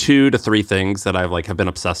like 2 to 3 things that I've have been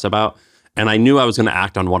obsessed about, and I knew I was going to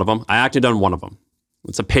act on one of them. I acted on one of them.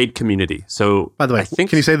 It's a paid community. So by the way, can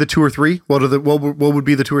you say the 2 or 3? What would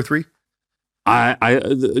be the 2 or 3?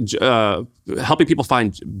 Helping people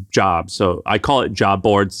find jobs. So I call it job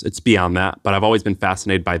boards. It's beyond that, but I've always been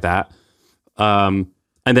fascinated by that. And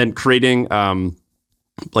then creating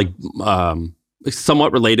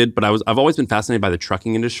somewhat related, but I've always been fascinated by the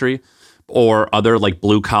trucking industry or other like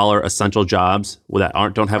blue collar essential jobs that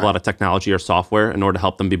don't have a lot of technology or software in order to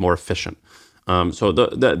help them be more efficient. So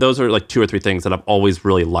those are like 2 or 3 things that I've always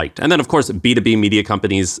really liked. And then of course, B2B media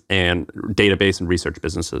companies and database and research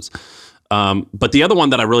businesses. But the other one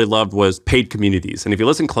that I really loved was paid communities. And if you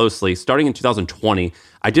listen closely, starting in 2020,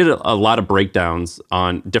 I did a lot of breakdowns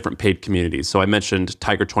on different paid communities. So I mentioned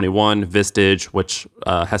Tiger 21, Vistage, which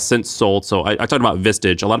has since sold. So I talked about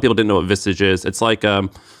Vistage. A lot of people didn't know what Vistage is. It's like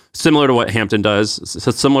similar to what Hampton does,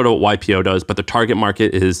 so similar to what YPO does, but the target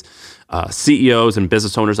market is CEOs and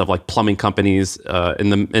business owners of like plumbing companies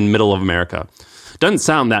in middle of America. Doesn't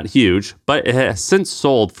sound that huge, but it has since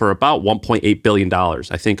sold for about $1.8 billion,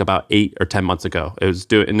 I think about 8 or 10 months ago.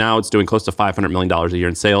 Now it's doing close to $500 million a year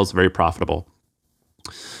in sales, very profitable.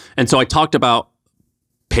 And so I talked about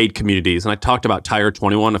paid communities, and I talked about Tiger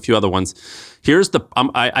 21, a few other ones. Here's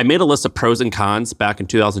I made a list of pros and cons back in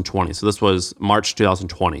 2020. So this was March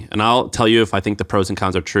 2020. And I'll tell you if I think the pros and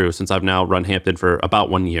cons are true, since I've now run Hampton for about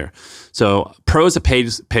 1 year. So pros of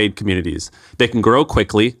paid communities. They can grow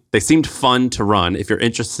quickly. They seemed fun to run if you're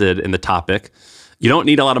interested in the topic. You don't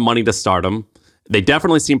need a lot of money to start them. They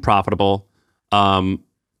definitely seem profitable. And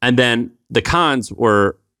then the cons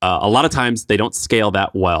were a lot of times they don't scale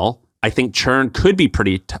that well. I think churn could be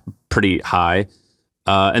pretty high.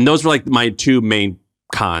 And those were like my two main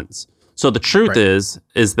cons. So the truth is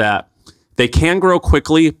that they can grow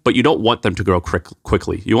quickly, but you don't want them to grow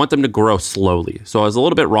quickly. You want them to grow slowly. So I was a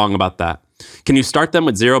little bit wrong about that. Can you start them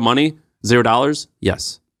with zero money, $0?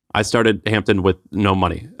 Yes. I started Hampton with no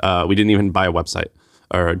money. We didn't even buy a website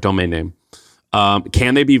or a domain name.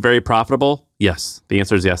 Can they be very profitable? Yes. The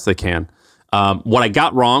answer is yes, they can. What I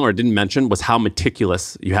got wrong or didn't mention was how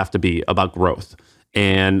meticulous you have to be about growth.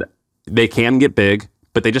 And they can get big,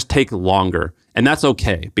 but they just take longer. And that's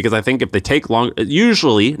okay, because I think if they take long,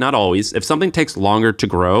 usually, not always, if something takes longer to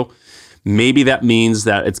grow, maybe that means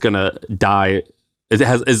that it's going to die,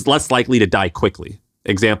 is less likely to die quickly.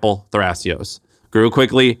 Example, Thrasios. Grew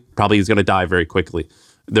quickly, probably is going to die very quickly.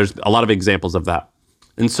 There's a lot of examples of that.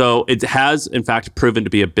 And so it has, in fact, proven to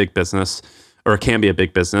be a big business, or it can be a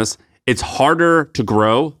big business. It's harder to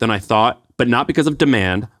grow than I thought, but not because of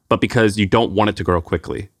demand, but because you don't want it to grow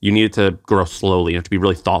quickly. You need it to grow slowly. You have to be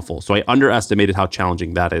really thoughtful. So I underestimated how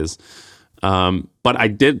challenging that is. But I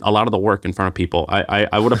did a lot of the work in front of people.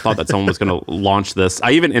 I would have thought that someone was going to launch this.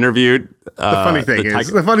 I even interviewed. The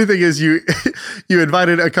funny thing is you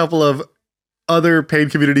invited a couple of other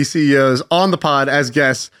paid community CEOs on the pod as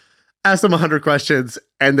guests, asked them 100 questions,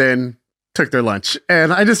 and then took their lunch.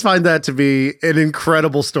 And I just find that to be an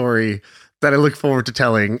incredible story that I look forward to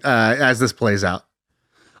telling as this plays out.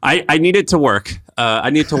 I needed to work. I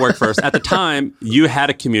needed to work first. At the time, you had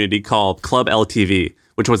a community called Club LTV,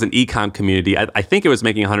 which was an e-com community. I think it was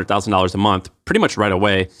making $100,000 a month pretty much right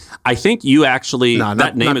away. I think you actually,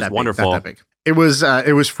 that name is wonderful. Not that big. It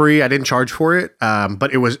was free. I didn't charge for it.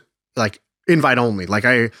 But it was like invite only. Like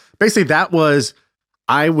I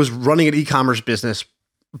was running an e-commerce business,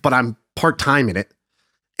 but I'm part-time in it.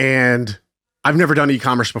 And I've never done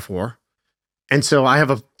e-commerce before. And so I have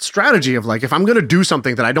a strategy of like, if I'm going to do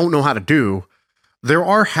something that I don't know how to do, there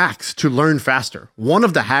are hacks to learn faster. One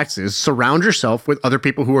of the hacks is surround yourself with other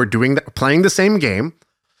people who are playing the same game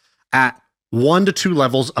at 1 to 2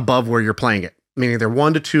 levels above where you're playing it. Meaning they're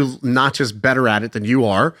 1 to 2 notches better at it than you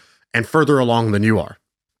are and further along than you are.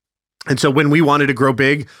 And so when we wanted to grow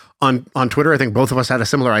big on Twitter, I think both of us had a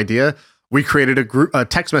similar idea. We created a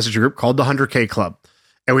text message group called the 100K Club.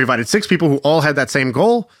 And we invited 6 people who all had that same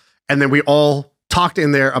goal. And then we all talked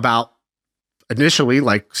in there about initially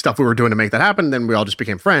like stuff we were doing to make that happen. Then we all just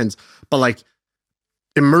became friends. But like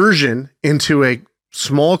immersion into a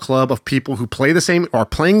small club of people who play the same or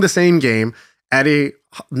playing the same game at a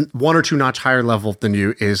 1 or 2 notch higher level than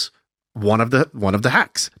you is one of the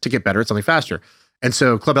hacks to get better at something faster. And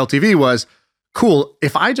so Club LTV was cool.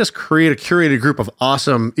 If I just create a curated group of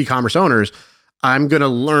awesome e-commerce owners, I'm going to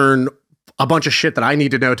learn a bunch of shit that I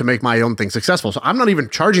need to know to make my own thing successful. So I'm not even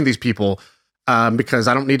charging these people because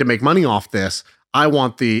I don't need to make money off this. I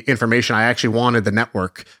want the information. I actually wanted the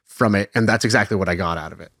network from it. And that's exactly what I got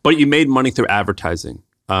out of it. But you made money through advertising.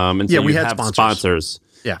 And so we you had have sponsors.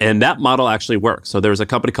 Yeah. And that model actually works. So there's a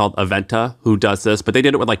company called Aventa who does this, but they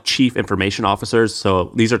did it with like chief information officers.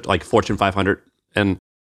 So these are like Fortune 500. And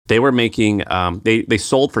they were making, they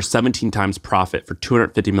sold for 17 times profit for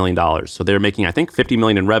 $250 million. So they're making, I think, $50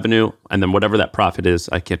 million in revenue. And then whatever that profit is,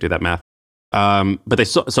 I can't do that math. But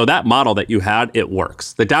so that model that you had, it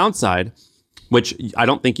works. The downside, which I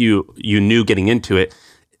don't think you knew getting into it,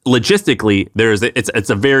 logistically, it's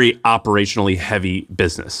a very operationally heavy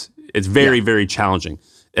business. It's very challenging.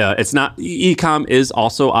 It's not, e-com is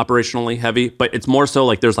also operationally heavy, but it's more so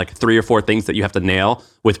like there's like 3 or 4 things that you have to nail.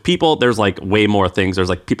 With people, there's like way more things. There's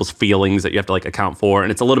like people's feelings that you have to like account for.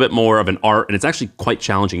 And it's a little bit more of an art. And it's actually quite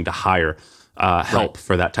challenging to hire help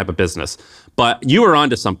for that type of business. But you were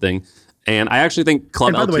onto something. And I actually think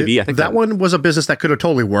Club LTV, I think that one was a business that could have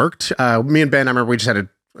totally worked. Me and Ben, I remember we just had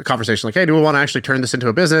a conversation like, hey, do we want to actually turn this into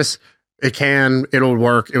a business? It'll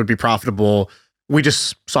work. It would be profitable. We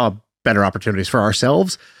just saw better opportunities for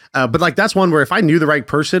ourselves. But like, that's one where if I knew the right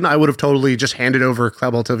person, I would have totally just handed over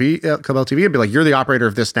Club LTV and be like, you're the operator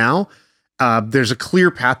of this now. There's a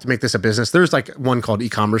clear path to make this a business. There's like one called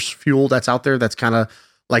e-commerce fuel that's out there. That's kind of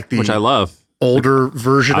like the, which I love, older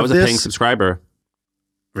version of this. I was a paying subscriber.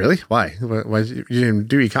 Really? Why you didn't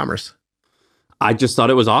do e-commerce? I just thought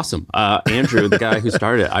it was awesome. Andrew, the guy who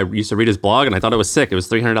started it, I used to read his blog and I thought it was sick. It was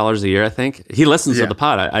 $300 a year, I think. He listens to the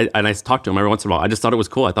pod. I talk to him every once in a while. I just thought it was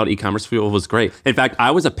cool. I thought e-commerce fuel was great. In fact,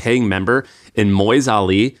 I was a paying member in Moise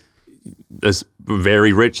Ali, this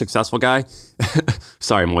very rich, successful guy.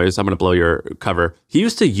 Sorry, Moise, I'm going to blow your cover. He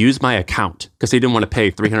used to use my account because he didn't want to pay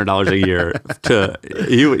 $300 a year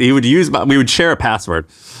he would use we would share a password.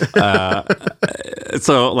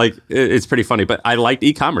 So like, it's pretty funny, but I liked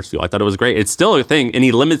e-commerce fuel. I thought it was great. It's still a thing. And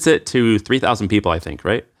he limits it to 3,000 people, I think,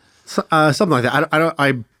 right? Something like that.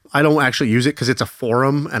 I don't actually use it because it's a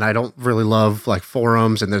forum and I don't really love like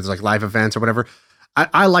forums and there's like live events or whatever.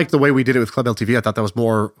 I like the way we did it with Club LTV. I thought that was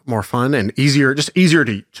more fun and easier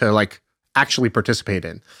to like actually participate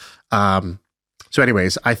in. So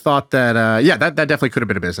anyways, I thought that, that definitely could have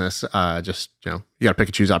been a business. Just, you got to pick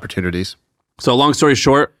and choose opportunities. So long story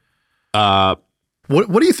short, what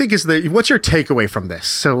do you think what's your takeaway from this?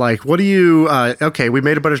 So like, what do you, okay, we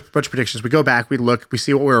made a bunch of predictions. We go back, we look, we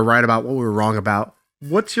see what we were right about, what we were wrong about.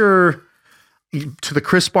 What's to the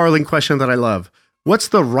Chris Sparling question that I love, what's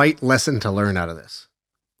the right lesson to learn out of this?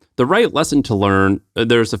 The right lesson to learn,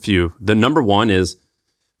 there's a few. The number one is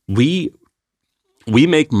we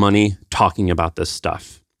make money talking about this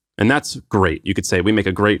stuff. And that's great. You could say we make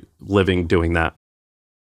a great living doing that.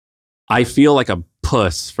 I feel like a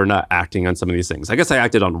puss for not acting on some of these things. I guess I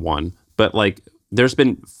acted on one, but like there's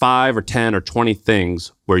been 5 or 10 or 20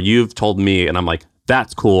 things where you've told me and I'm like,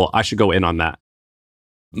 that's cool. I should go in on that.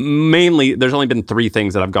 Mainly, there's only been 3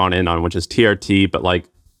 things that I've gone in on, which is TRT, but like,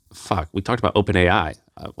 fuck, we talked about OpenAI.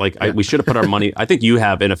 We should have put our money, I think you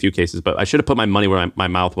have in a few cases, but I should have put my money where my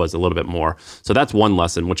mouth was a little bit more. So that's one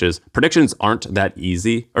lesson, which is predictions aren't that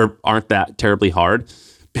easy or aren't that terribly hard.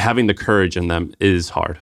 Having the courage in them is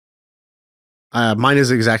hard. Mine is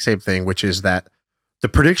the exact same thing, which is that the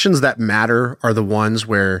predictions that matter are the ones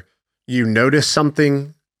where you notice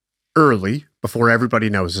something early before everybody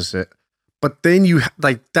notices it. But then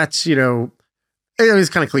that's, it's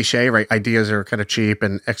kind of cliche, right? Ideas are kind of cheap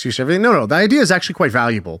and execute everything. No, the idea is actually quite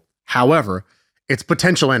valuable. However, it's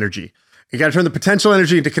potential energy. You got to turn the potential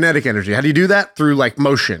energy into kinetic energy. How do you do that? Through like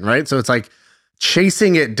motion, right? So it's like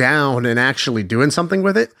chasing it down and actually doing something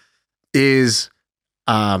with it is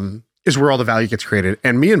where all the value gets created.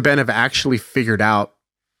 And me and Ben have actually figured out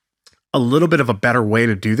a little bit of a better way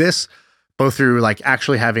to do this, both through like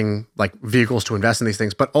actually having like vehicles to invest in these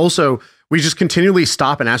things, but also we just continually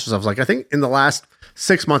stop and ask ourselves, like, I think in the last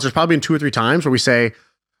 6 months, there's probably been 2 or 3 times where we say,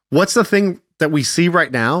 what's the thing that we see right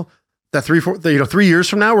now that 3 years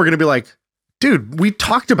from now, we're going to be like, dude, we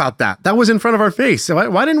talked about that. That was in front of our face. So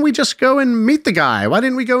why didn't we just go and meet the guy? Why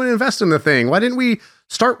didn't we go and invest in the thing? Why didn't we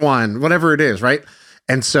start one? Whatever it is, right?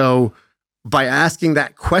 And so by asking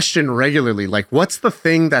that question regularly, like, what's the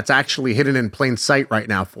thing that's actually hidden in plain sight right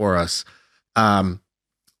now for us?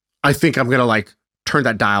 I think I'm going to like turn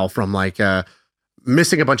that dial from like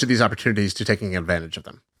missing a bunch of these opportunities to taking advantage of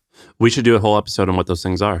them. We should do a whole episode on what those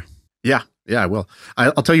things are. Yeah, I will.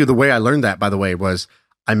 I'll tell you the way I learned that, by the way, was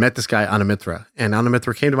I met this guy, Anamitra, and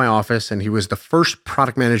Anamitra came to my office and he was the first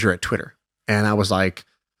product manager at Twitter. And I was like,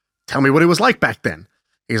 tell me what it was like back then.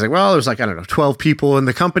 He's like, well, there was like, 12 people in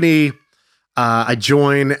the company. I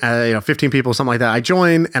joined, 15 people, something like that. I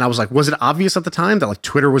joined and I was like, was it obvious at the time that like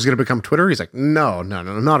Twitter was going to become Twitter? He's like, no,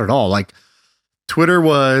 not at all. Like Twitter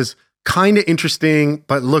was kind of interesting,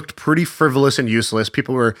 but looked pretty frivolous and useless.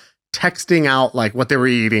 People were texting out like what they were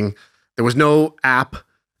eating. There was no app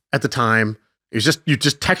at the time. It was just, you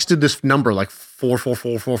just texted this number like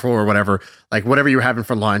 44444 or whatever, like whatever you were having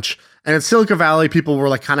for lunch. And in Silicon Valley, people were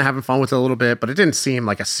like kind of having fun with it a little bit, but it didn't seem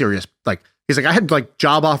like a serious, like, he's like, I had like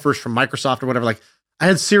job offers from Microsoft or whatever. Like I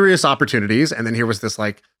had serious opportunities. And then here was this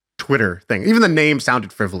like Twitter thing. Even the name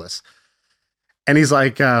sounded frivolous. And he's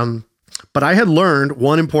like, but I had learned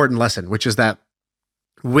one important lesson, which is that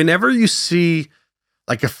whenever you see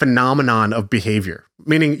like a phenomenon of behavior,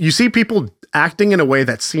 meaning you see people acting in a way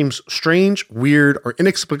that seems strange, weird, or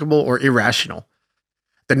inexplicable or irrational,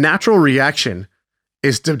 the natural reaction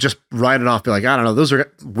is to just write it off. Be like, I don't know, those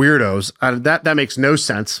are weirdos. That makes no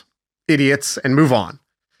sense. Idiots, and move on.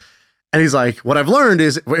 And he's like, what I've learned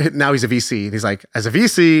is, now he's a VC, and he's like, as a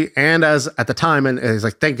VC and as at the time, and he's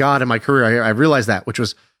like, thank God in my career, I realized that, which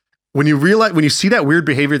was when you see that weird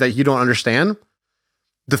behavior that you don't understand,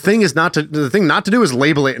 the thing not to do is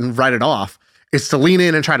label it and write it off. It's to lean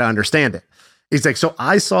in and try to understand it. He's like, so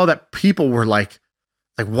I saw that people were like,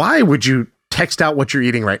 why would you text out what you're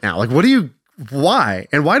eating right now? Like, why?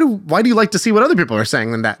 And why do you like to see what other people are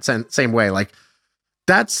saying in that same way? Like,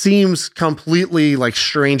 that seems completely like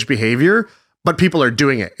strange behavior, but people are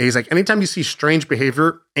doing it. And he's like, anytime you see strange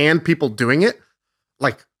behavior and people doing it,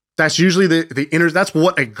 like That's usually the inner. That's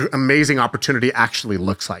what an amazing opportunity actually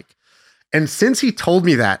looks like. And since he told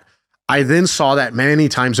me that, I then saw that many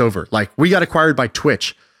times over. Like, we got acquired by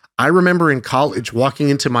Twitch. I remember in college walking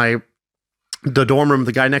into the dorm room,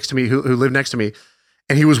 the guy next to me who lived next to me,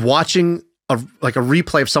 and he was watching a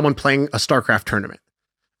replay of someone playing a StarCraft tournament.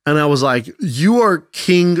 And I was like, you are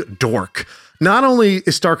king dork. Not only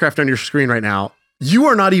is StarCraft on your screen right now, you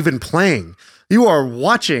are not even playing. You are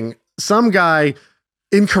watching some guy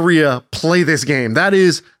in Korea play this game. That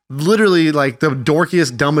is literally like the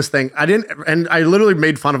dorkiest, dumbest thing. I literally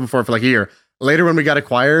made fun of him for it for like a year. Later when we got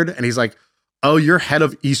acquired and he's like, oh, you're head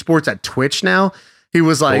of esports at Twitch now? He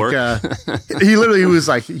was like, he literally was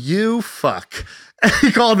like, you fuck. And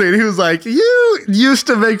he called me and he was like, you used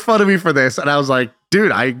to make fun of me for this. And I was like,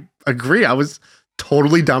 dude, I agree. I was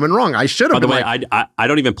totally dumb and wrong. I should have. By the way, I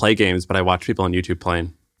don't even play games, but I watch people on YouTube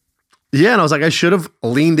playing. Yeah, and I was like, I should have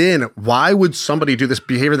leaned in. Why would somebody do this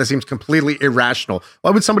behavior that seems completely irrational?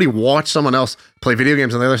 Why would somebody watch someone else play video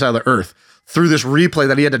games on the other side of the earth through this replay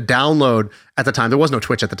that he had to download at the time? There was no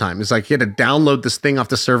Twitch at the time. It's like he had to download this thing off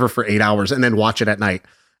the server for 8 hours and then watch it at night.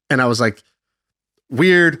 And I was like,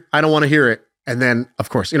 weird. I don't want to hear it. And then, of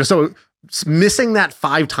course, so missing that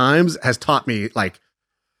 5 times has taught me, like,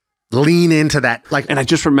 lean into that. Like, and I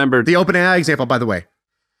just remembered the OpenAI example, by the way.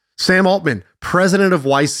 Sam Altman, president of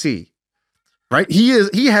YC. Right?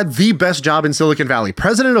 He had the best job in Silicon Valley.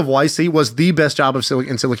 President of YC was the best job in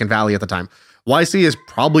Silicon Valley at the time. YC is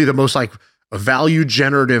probably the most like value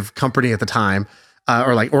generative company at the time,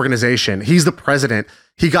 or like organization. He's the president.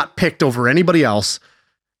 He got picked over anybody else,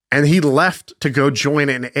 and he left to go join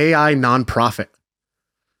an AI nonprofit.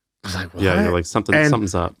 I was like, what? Yeah, you're like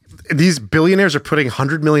something's up. These billionaires are putting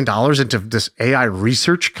 $100 million into this AI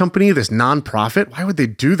research company, this nonprofit. Why would they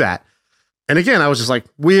do that? And again, I was just like,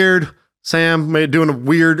 weird. Sam doing a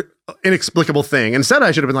weird, inexplicable thing. Instead,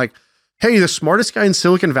 I should have been like, hey, the smartest guy in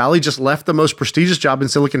Silicon Valley just left the most prestigious job in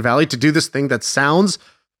Silicon Valley to do this thing that sounds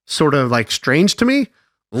sort of like strange to me.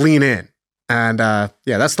 Lean in. And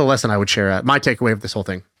yeah, that's the lesson I would share. My takeaway of this whole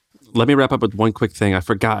thing. Let me wrap up with one quick thing. I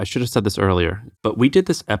forgot. I should have said this earlier. But we did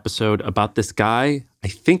this episode about this guy. I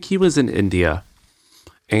think he was in India.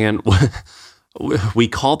 And we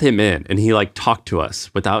called him in and he like talked to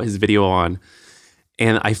us without his video on.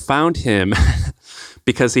 And I found him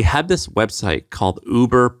because he had this website called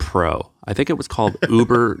Uber Pro. I think it was called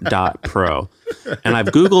uber.pro. And I've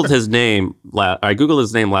Googled his name. I Googled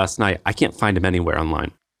his name last night. I can't find him anywhere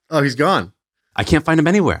online. Oh, he's gone. I can't find him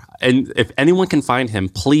anywhere. And if anyone can find him,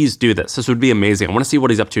 please do this. This would be amazing. I want to see what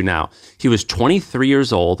he's up to now. He was 23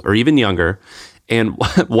 years old or even younger. And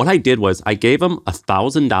what I did was I gave him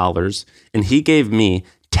 $1,000 and he gave me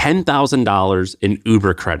 $10,000 in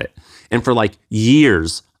Uber credit. And for like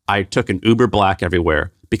years, I took an Uber Black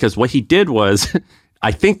everywhere because what he did was,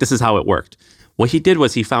 I think this is how it worked. What he did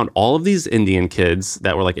was he found all of these Indian kids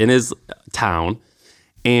that were like in his town.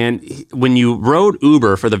 And when you rode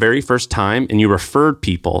Uber for the very first time and you referred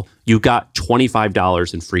people, you got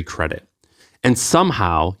 $25 in free credit. And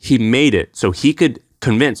somehow he made it so he could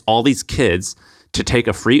convince all these kids to take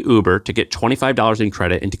a free Uber, to get $25 in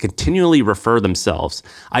credit, and to continually refer themselves.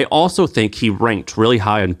 I also think he ranked really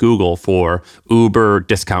high on Google for Uber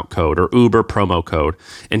discount code or Uber promo code.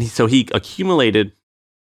 And so he accumulated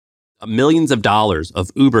millions of dollars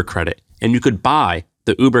of Uber credit, and you could buy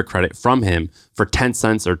the Uber credit from him for 10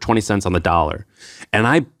 cents or 20 cents on the dollar. And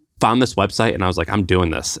I found this website and I was like, I'm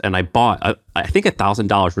doing this. And I bought, I think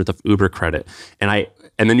 $1,000 worth of Uber credit.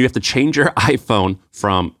 And then you have to change your iPhone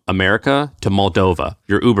from America to Moldova.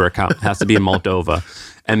 Your Uber account has to be in Moldova.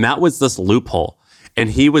 And that was this loophole. And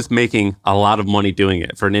he was making a lot of money doing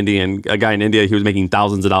it. For a guy in India, he was making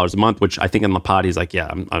thousands of dollars a month, which I think in the pod, he's like,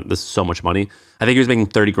 yeah, this is so much money. I think he was making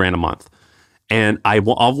 30 grand a month. And I've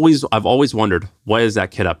always wondered, what is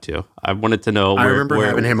that kid up to? I wanted to know. I remember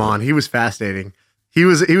having him on. He was fascinating. He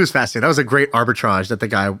was fascinating. That was a great arbitrage that the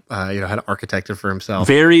guy had architected for himself.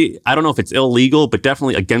 I don't know if it's illegal, but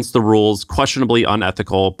definitely against the rules, questionably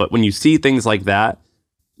unethical. But when you see things like that,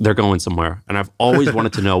 they're going somewhere. And I've always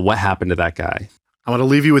wanted to know what happened to that guy. I want to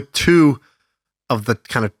leave you with two of the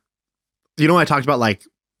kind of, I talked about like,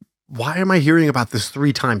 why am I hearing about this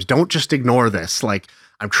 3 times? Don't just ignore this. Like,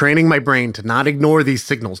 I'm training my brain to not ignore these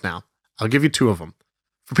signals now. I'll give you 2 of them.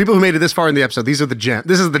 For people who made it this far in the episode, these are the gem.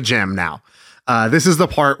 This is the gem now. This is the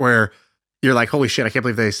part where you're like, holy shit, I can't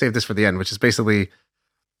believe they saved this for the end, which is basically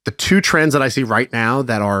the 2 trends that I see right now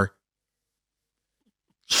that are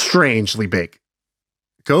strangely big.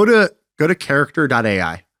 Go to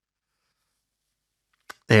character.ai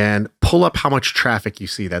and pull up how much traffic you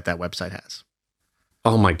see that website has.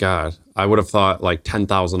 Oh my God. I would have thought like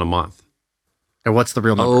 10,000 a month. And what's the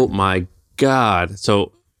real number? Oh my God.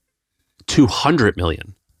 So 200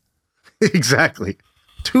 million. Exactly.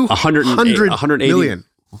 200 180 million.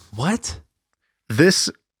 What? This,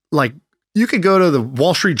 like, you could go to the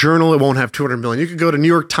Wall Street Journal, it won't have 200 million. You could go to New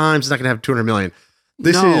York Times, it's not going to have 200 million.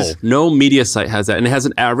 No media site has that. And it has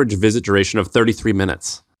an average visit duration of 33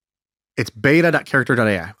 minutes. It's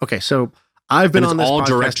beta.character.ai. Okay, so I've been on this all podcast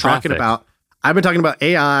direct talking traffic. I've been talking about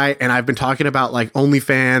AI, and I've been talking about like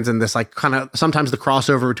OnlyFans and this like kind of sometimes the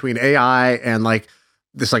crossover between AI and like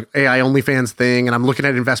this like AI OnlyFans thing. And I'm looking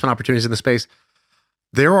at investment opportunities in the space.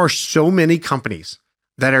 There are so many companies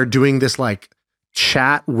that are doing this like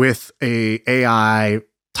chat with a AI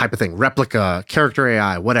type of thing, replica, character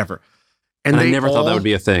AI, whatever. And I never thought that would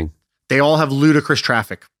be a thing. They all have ludicrous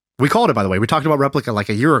traffic. We called it, by the way. We talked about replica like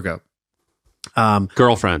a year ago.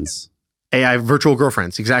 Girlfriends. AI virtual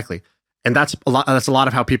girlfriends, exactly. And that's a lot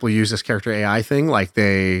of how people use this character AI thing. Like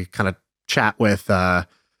they kind of chat with the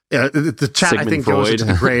chat, Sigmund I think, Freud. goes into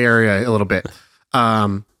the gray area a little bit. I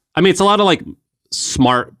mean, it's a lot of like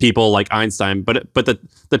smart people like Einstein, but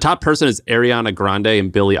the top person is Ariana Grande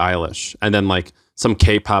and Billie Eilish, and then like some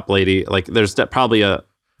K-pop lady. Like there's probably a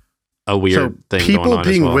weird thing people going on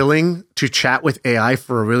being as well. willing to chat with AI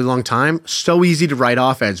for a really long time, so easy to write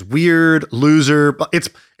off as weird, loser. But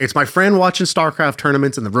it's my friend watching StarCraft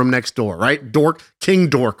tournaments in the room next door, right? King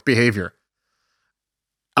dork behavior.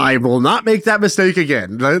 I will not make that mistake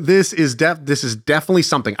again. This is definitely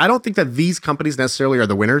something. I don't think that these companies necessarily are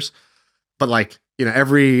the winners, but like, you know,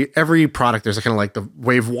 every product, there's kind of like the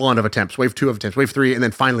wave 1 of attempts, wave 2 of attempts, wave 3, and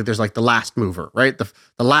then finally there's like the last mover, right? The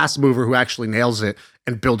last mover who actually nails it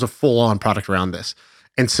and builds a full-on product around this.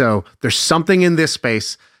 And so there's something in this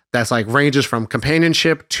space that's like ranges from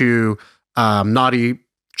companionship to naughty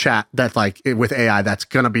chat that like with AI that's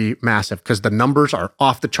gonna be massive because the numbers are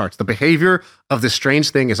off the charts. The behavior of this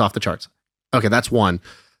strange thing is off the charts. Okay, that's one.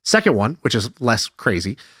 Second one, which is less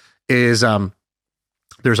crazy, is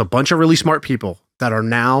there's a bunch of really smart people that are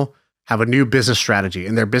now have a new business strategy,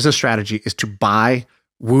 and their business strategy is to buy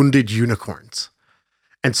wounded unicorns.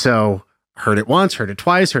 And so heard it once, heard it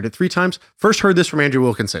twice, heard it 3 times. First heard this from Andrew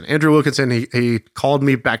Wilkinson. Andrew Wilkinson, he called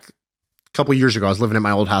me back a couple of years ago. I was living in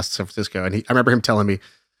my old house in San Francisco, and I remember him telling me,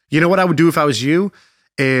 you know what I would do if I was you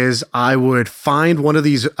is I would find one of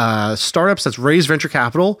these startups that's raised venture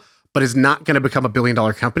capital, but is not going to become a $1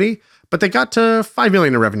 billion company, but they got to 5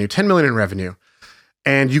 million in revenue, 10 million in revenue.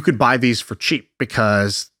 And you could buy these for cheap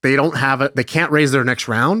because they can't raise their next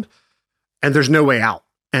round and there's no way out.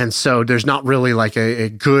 And so there's not really like a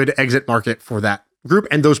good exit market for that group.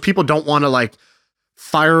 And those people don't want to like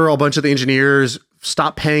fire a bunch of the engineers,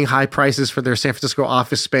 stop paying high prices for their San Francisco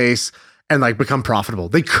office space and like become profitable.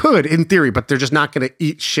 They could in theory, but they're just not going to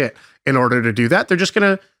eat shit in order to do that. They're just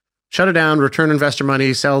going to shut it down, return investor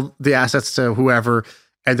money, sell the assets to whoever,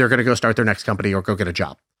 and they're going to go start their next company or go get a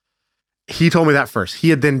job. He told me that first. He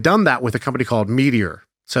had then done that with a company called Meteor.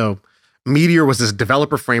 So Meteor was this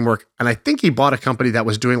developer framework. And I think he bought a company that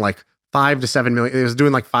was doing like 5 to 7 million. It was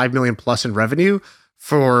doing like 5 million plus in revenue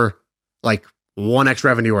for like 1x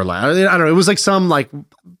revenue or less. I don't know. It was like some like,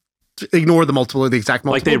 ignore the multiple, the exact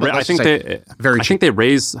multiple. Like I think they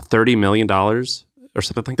raised $30 million or something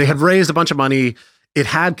like that. They had raised a bunch of money. It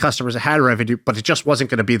had customers, it had revenue, but it just wasn't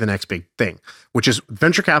going to be the next big thing, which is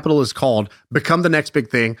venture capital is called become the next big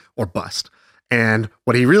thing or bust. And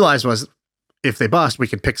what he realized was if they bust, we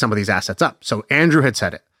can pick some of these assets up. So Andrew had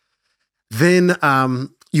said it. Then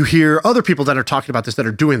you hear other people that are talking about this that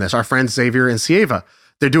are doing this. Our friends Xavier and Sieva,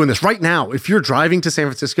 they're doing this right now. If you're driving to San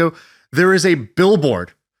Francisco, there is a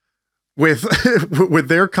billboard with with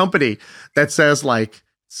their company that says like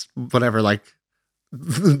whatever, like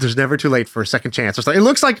there's never too late for a second chance or something. It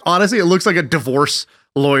looks like, honestly, it looks like a divorce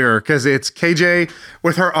lawyer because it's KJ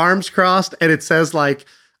with her arms crossed and it says like,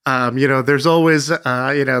 there's always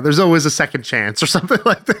a second chance or something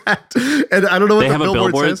like that. And I don't know what the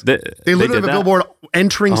billboard says. They literally have a billboard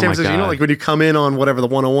entering San Francisco. You know, like when you come in on whatever the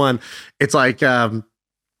 101, it's like,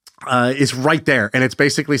 it's right there. And it's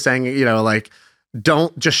basically saying, you know, like,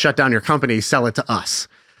 don't just shut down your company, sell it to us.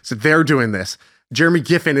 So they're doing this. Jeremy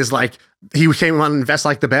Giffen is like, he came on Invest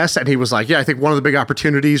Like the Best, and he was like, yeah, I think one of the big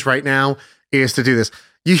opportunities right now is to do this.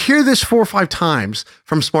 You hear this 4 or 5 times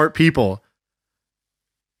from smart people.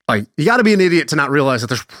 Like, you got to be an idiot to not realize that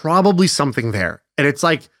there's probably something there. And it's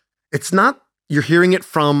like, it's not, you're hearing it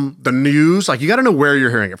from the news. Like, you got to know where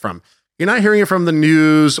you're hearing it from. You're not hearing it from the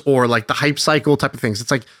news or like the hype cycle type of things.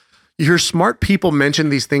 It's like, you hear smart people mention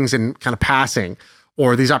these things in kind of passing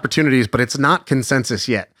or these opportunities, but it's not consensus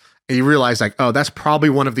yet. And you realize like, oh, that's probably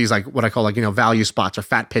one of these, like what I call like, value spots or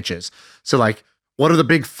fat pitches. So like, what are the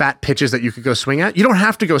big fat pitches that you could go swing at? You don't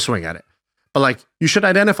have to go swing at it, But like, you should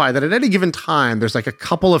identify that at any given time, there's like a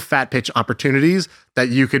couple of fat pitch opportunities that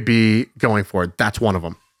you could be going for. That's one of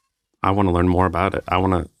them. I want to learn more about it.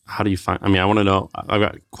 How do you find, I want to know, I've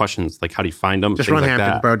got questions like, how do you find them? Just Things run like Hampton,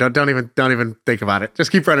 that. bro. Don't even think about it.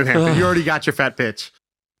 Just keep running Hampton. You already got your fat pitch.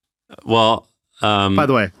 Well, By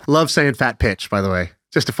the way, love saying fat pitch, by the way.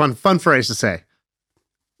 Just a fun phrase to say.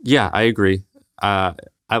 yeah, I agree.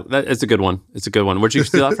 It's a good one. It's a good one. Where'd you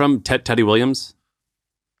steal that from? Teddy Williams?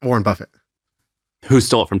 Warren Buffett. Who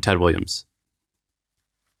stole it from Ted Williams?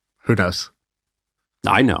 Who knows?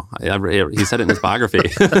 I know. He said it in his biography.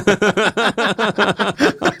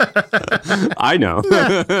 I know.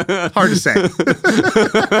 Hard to say.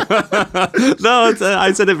 No,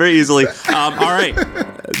 I said it very easily. All right.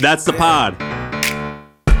 That's the pod.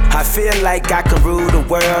 I feel like I can rule the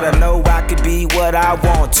world. I know I could be what I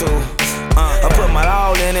want to. I put my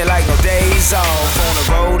all in it like no days off. On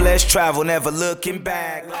the road, let's travel, never looking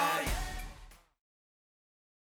back.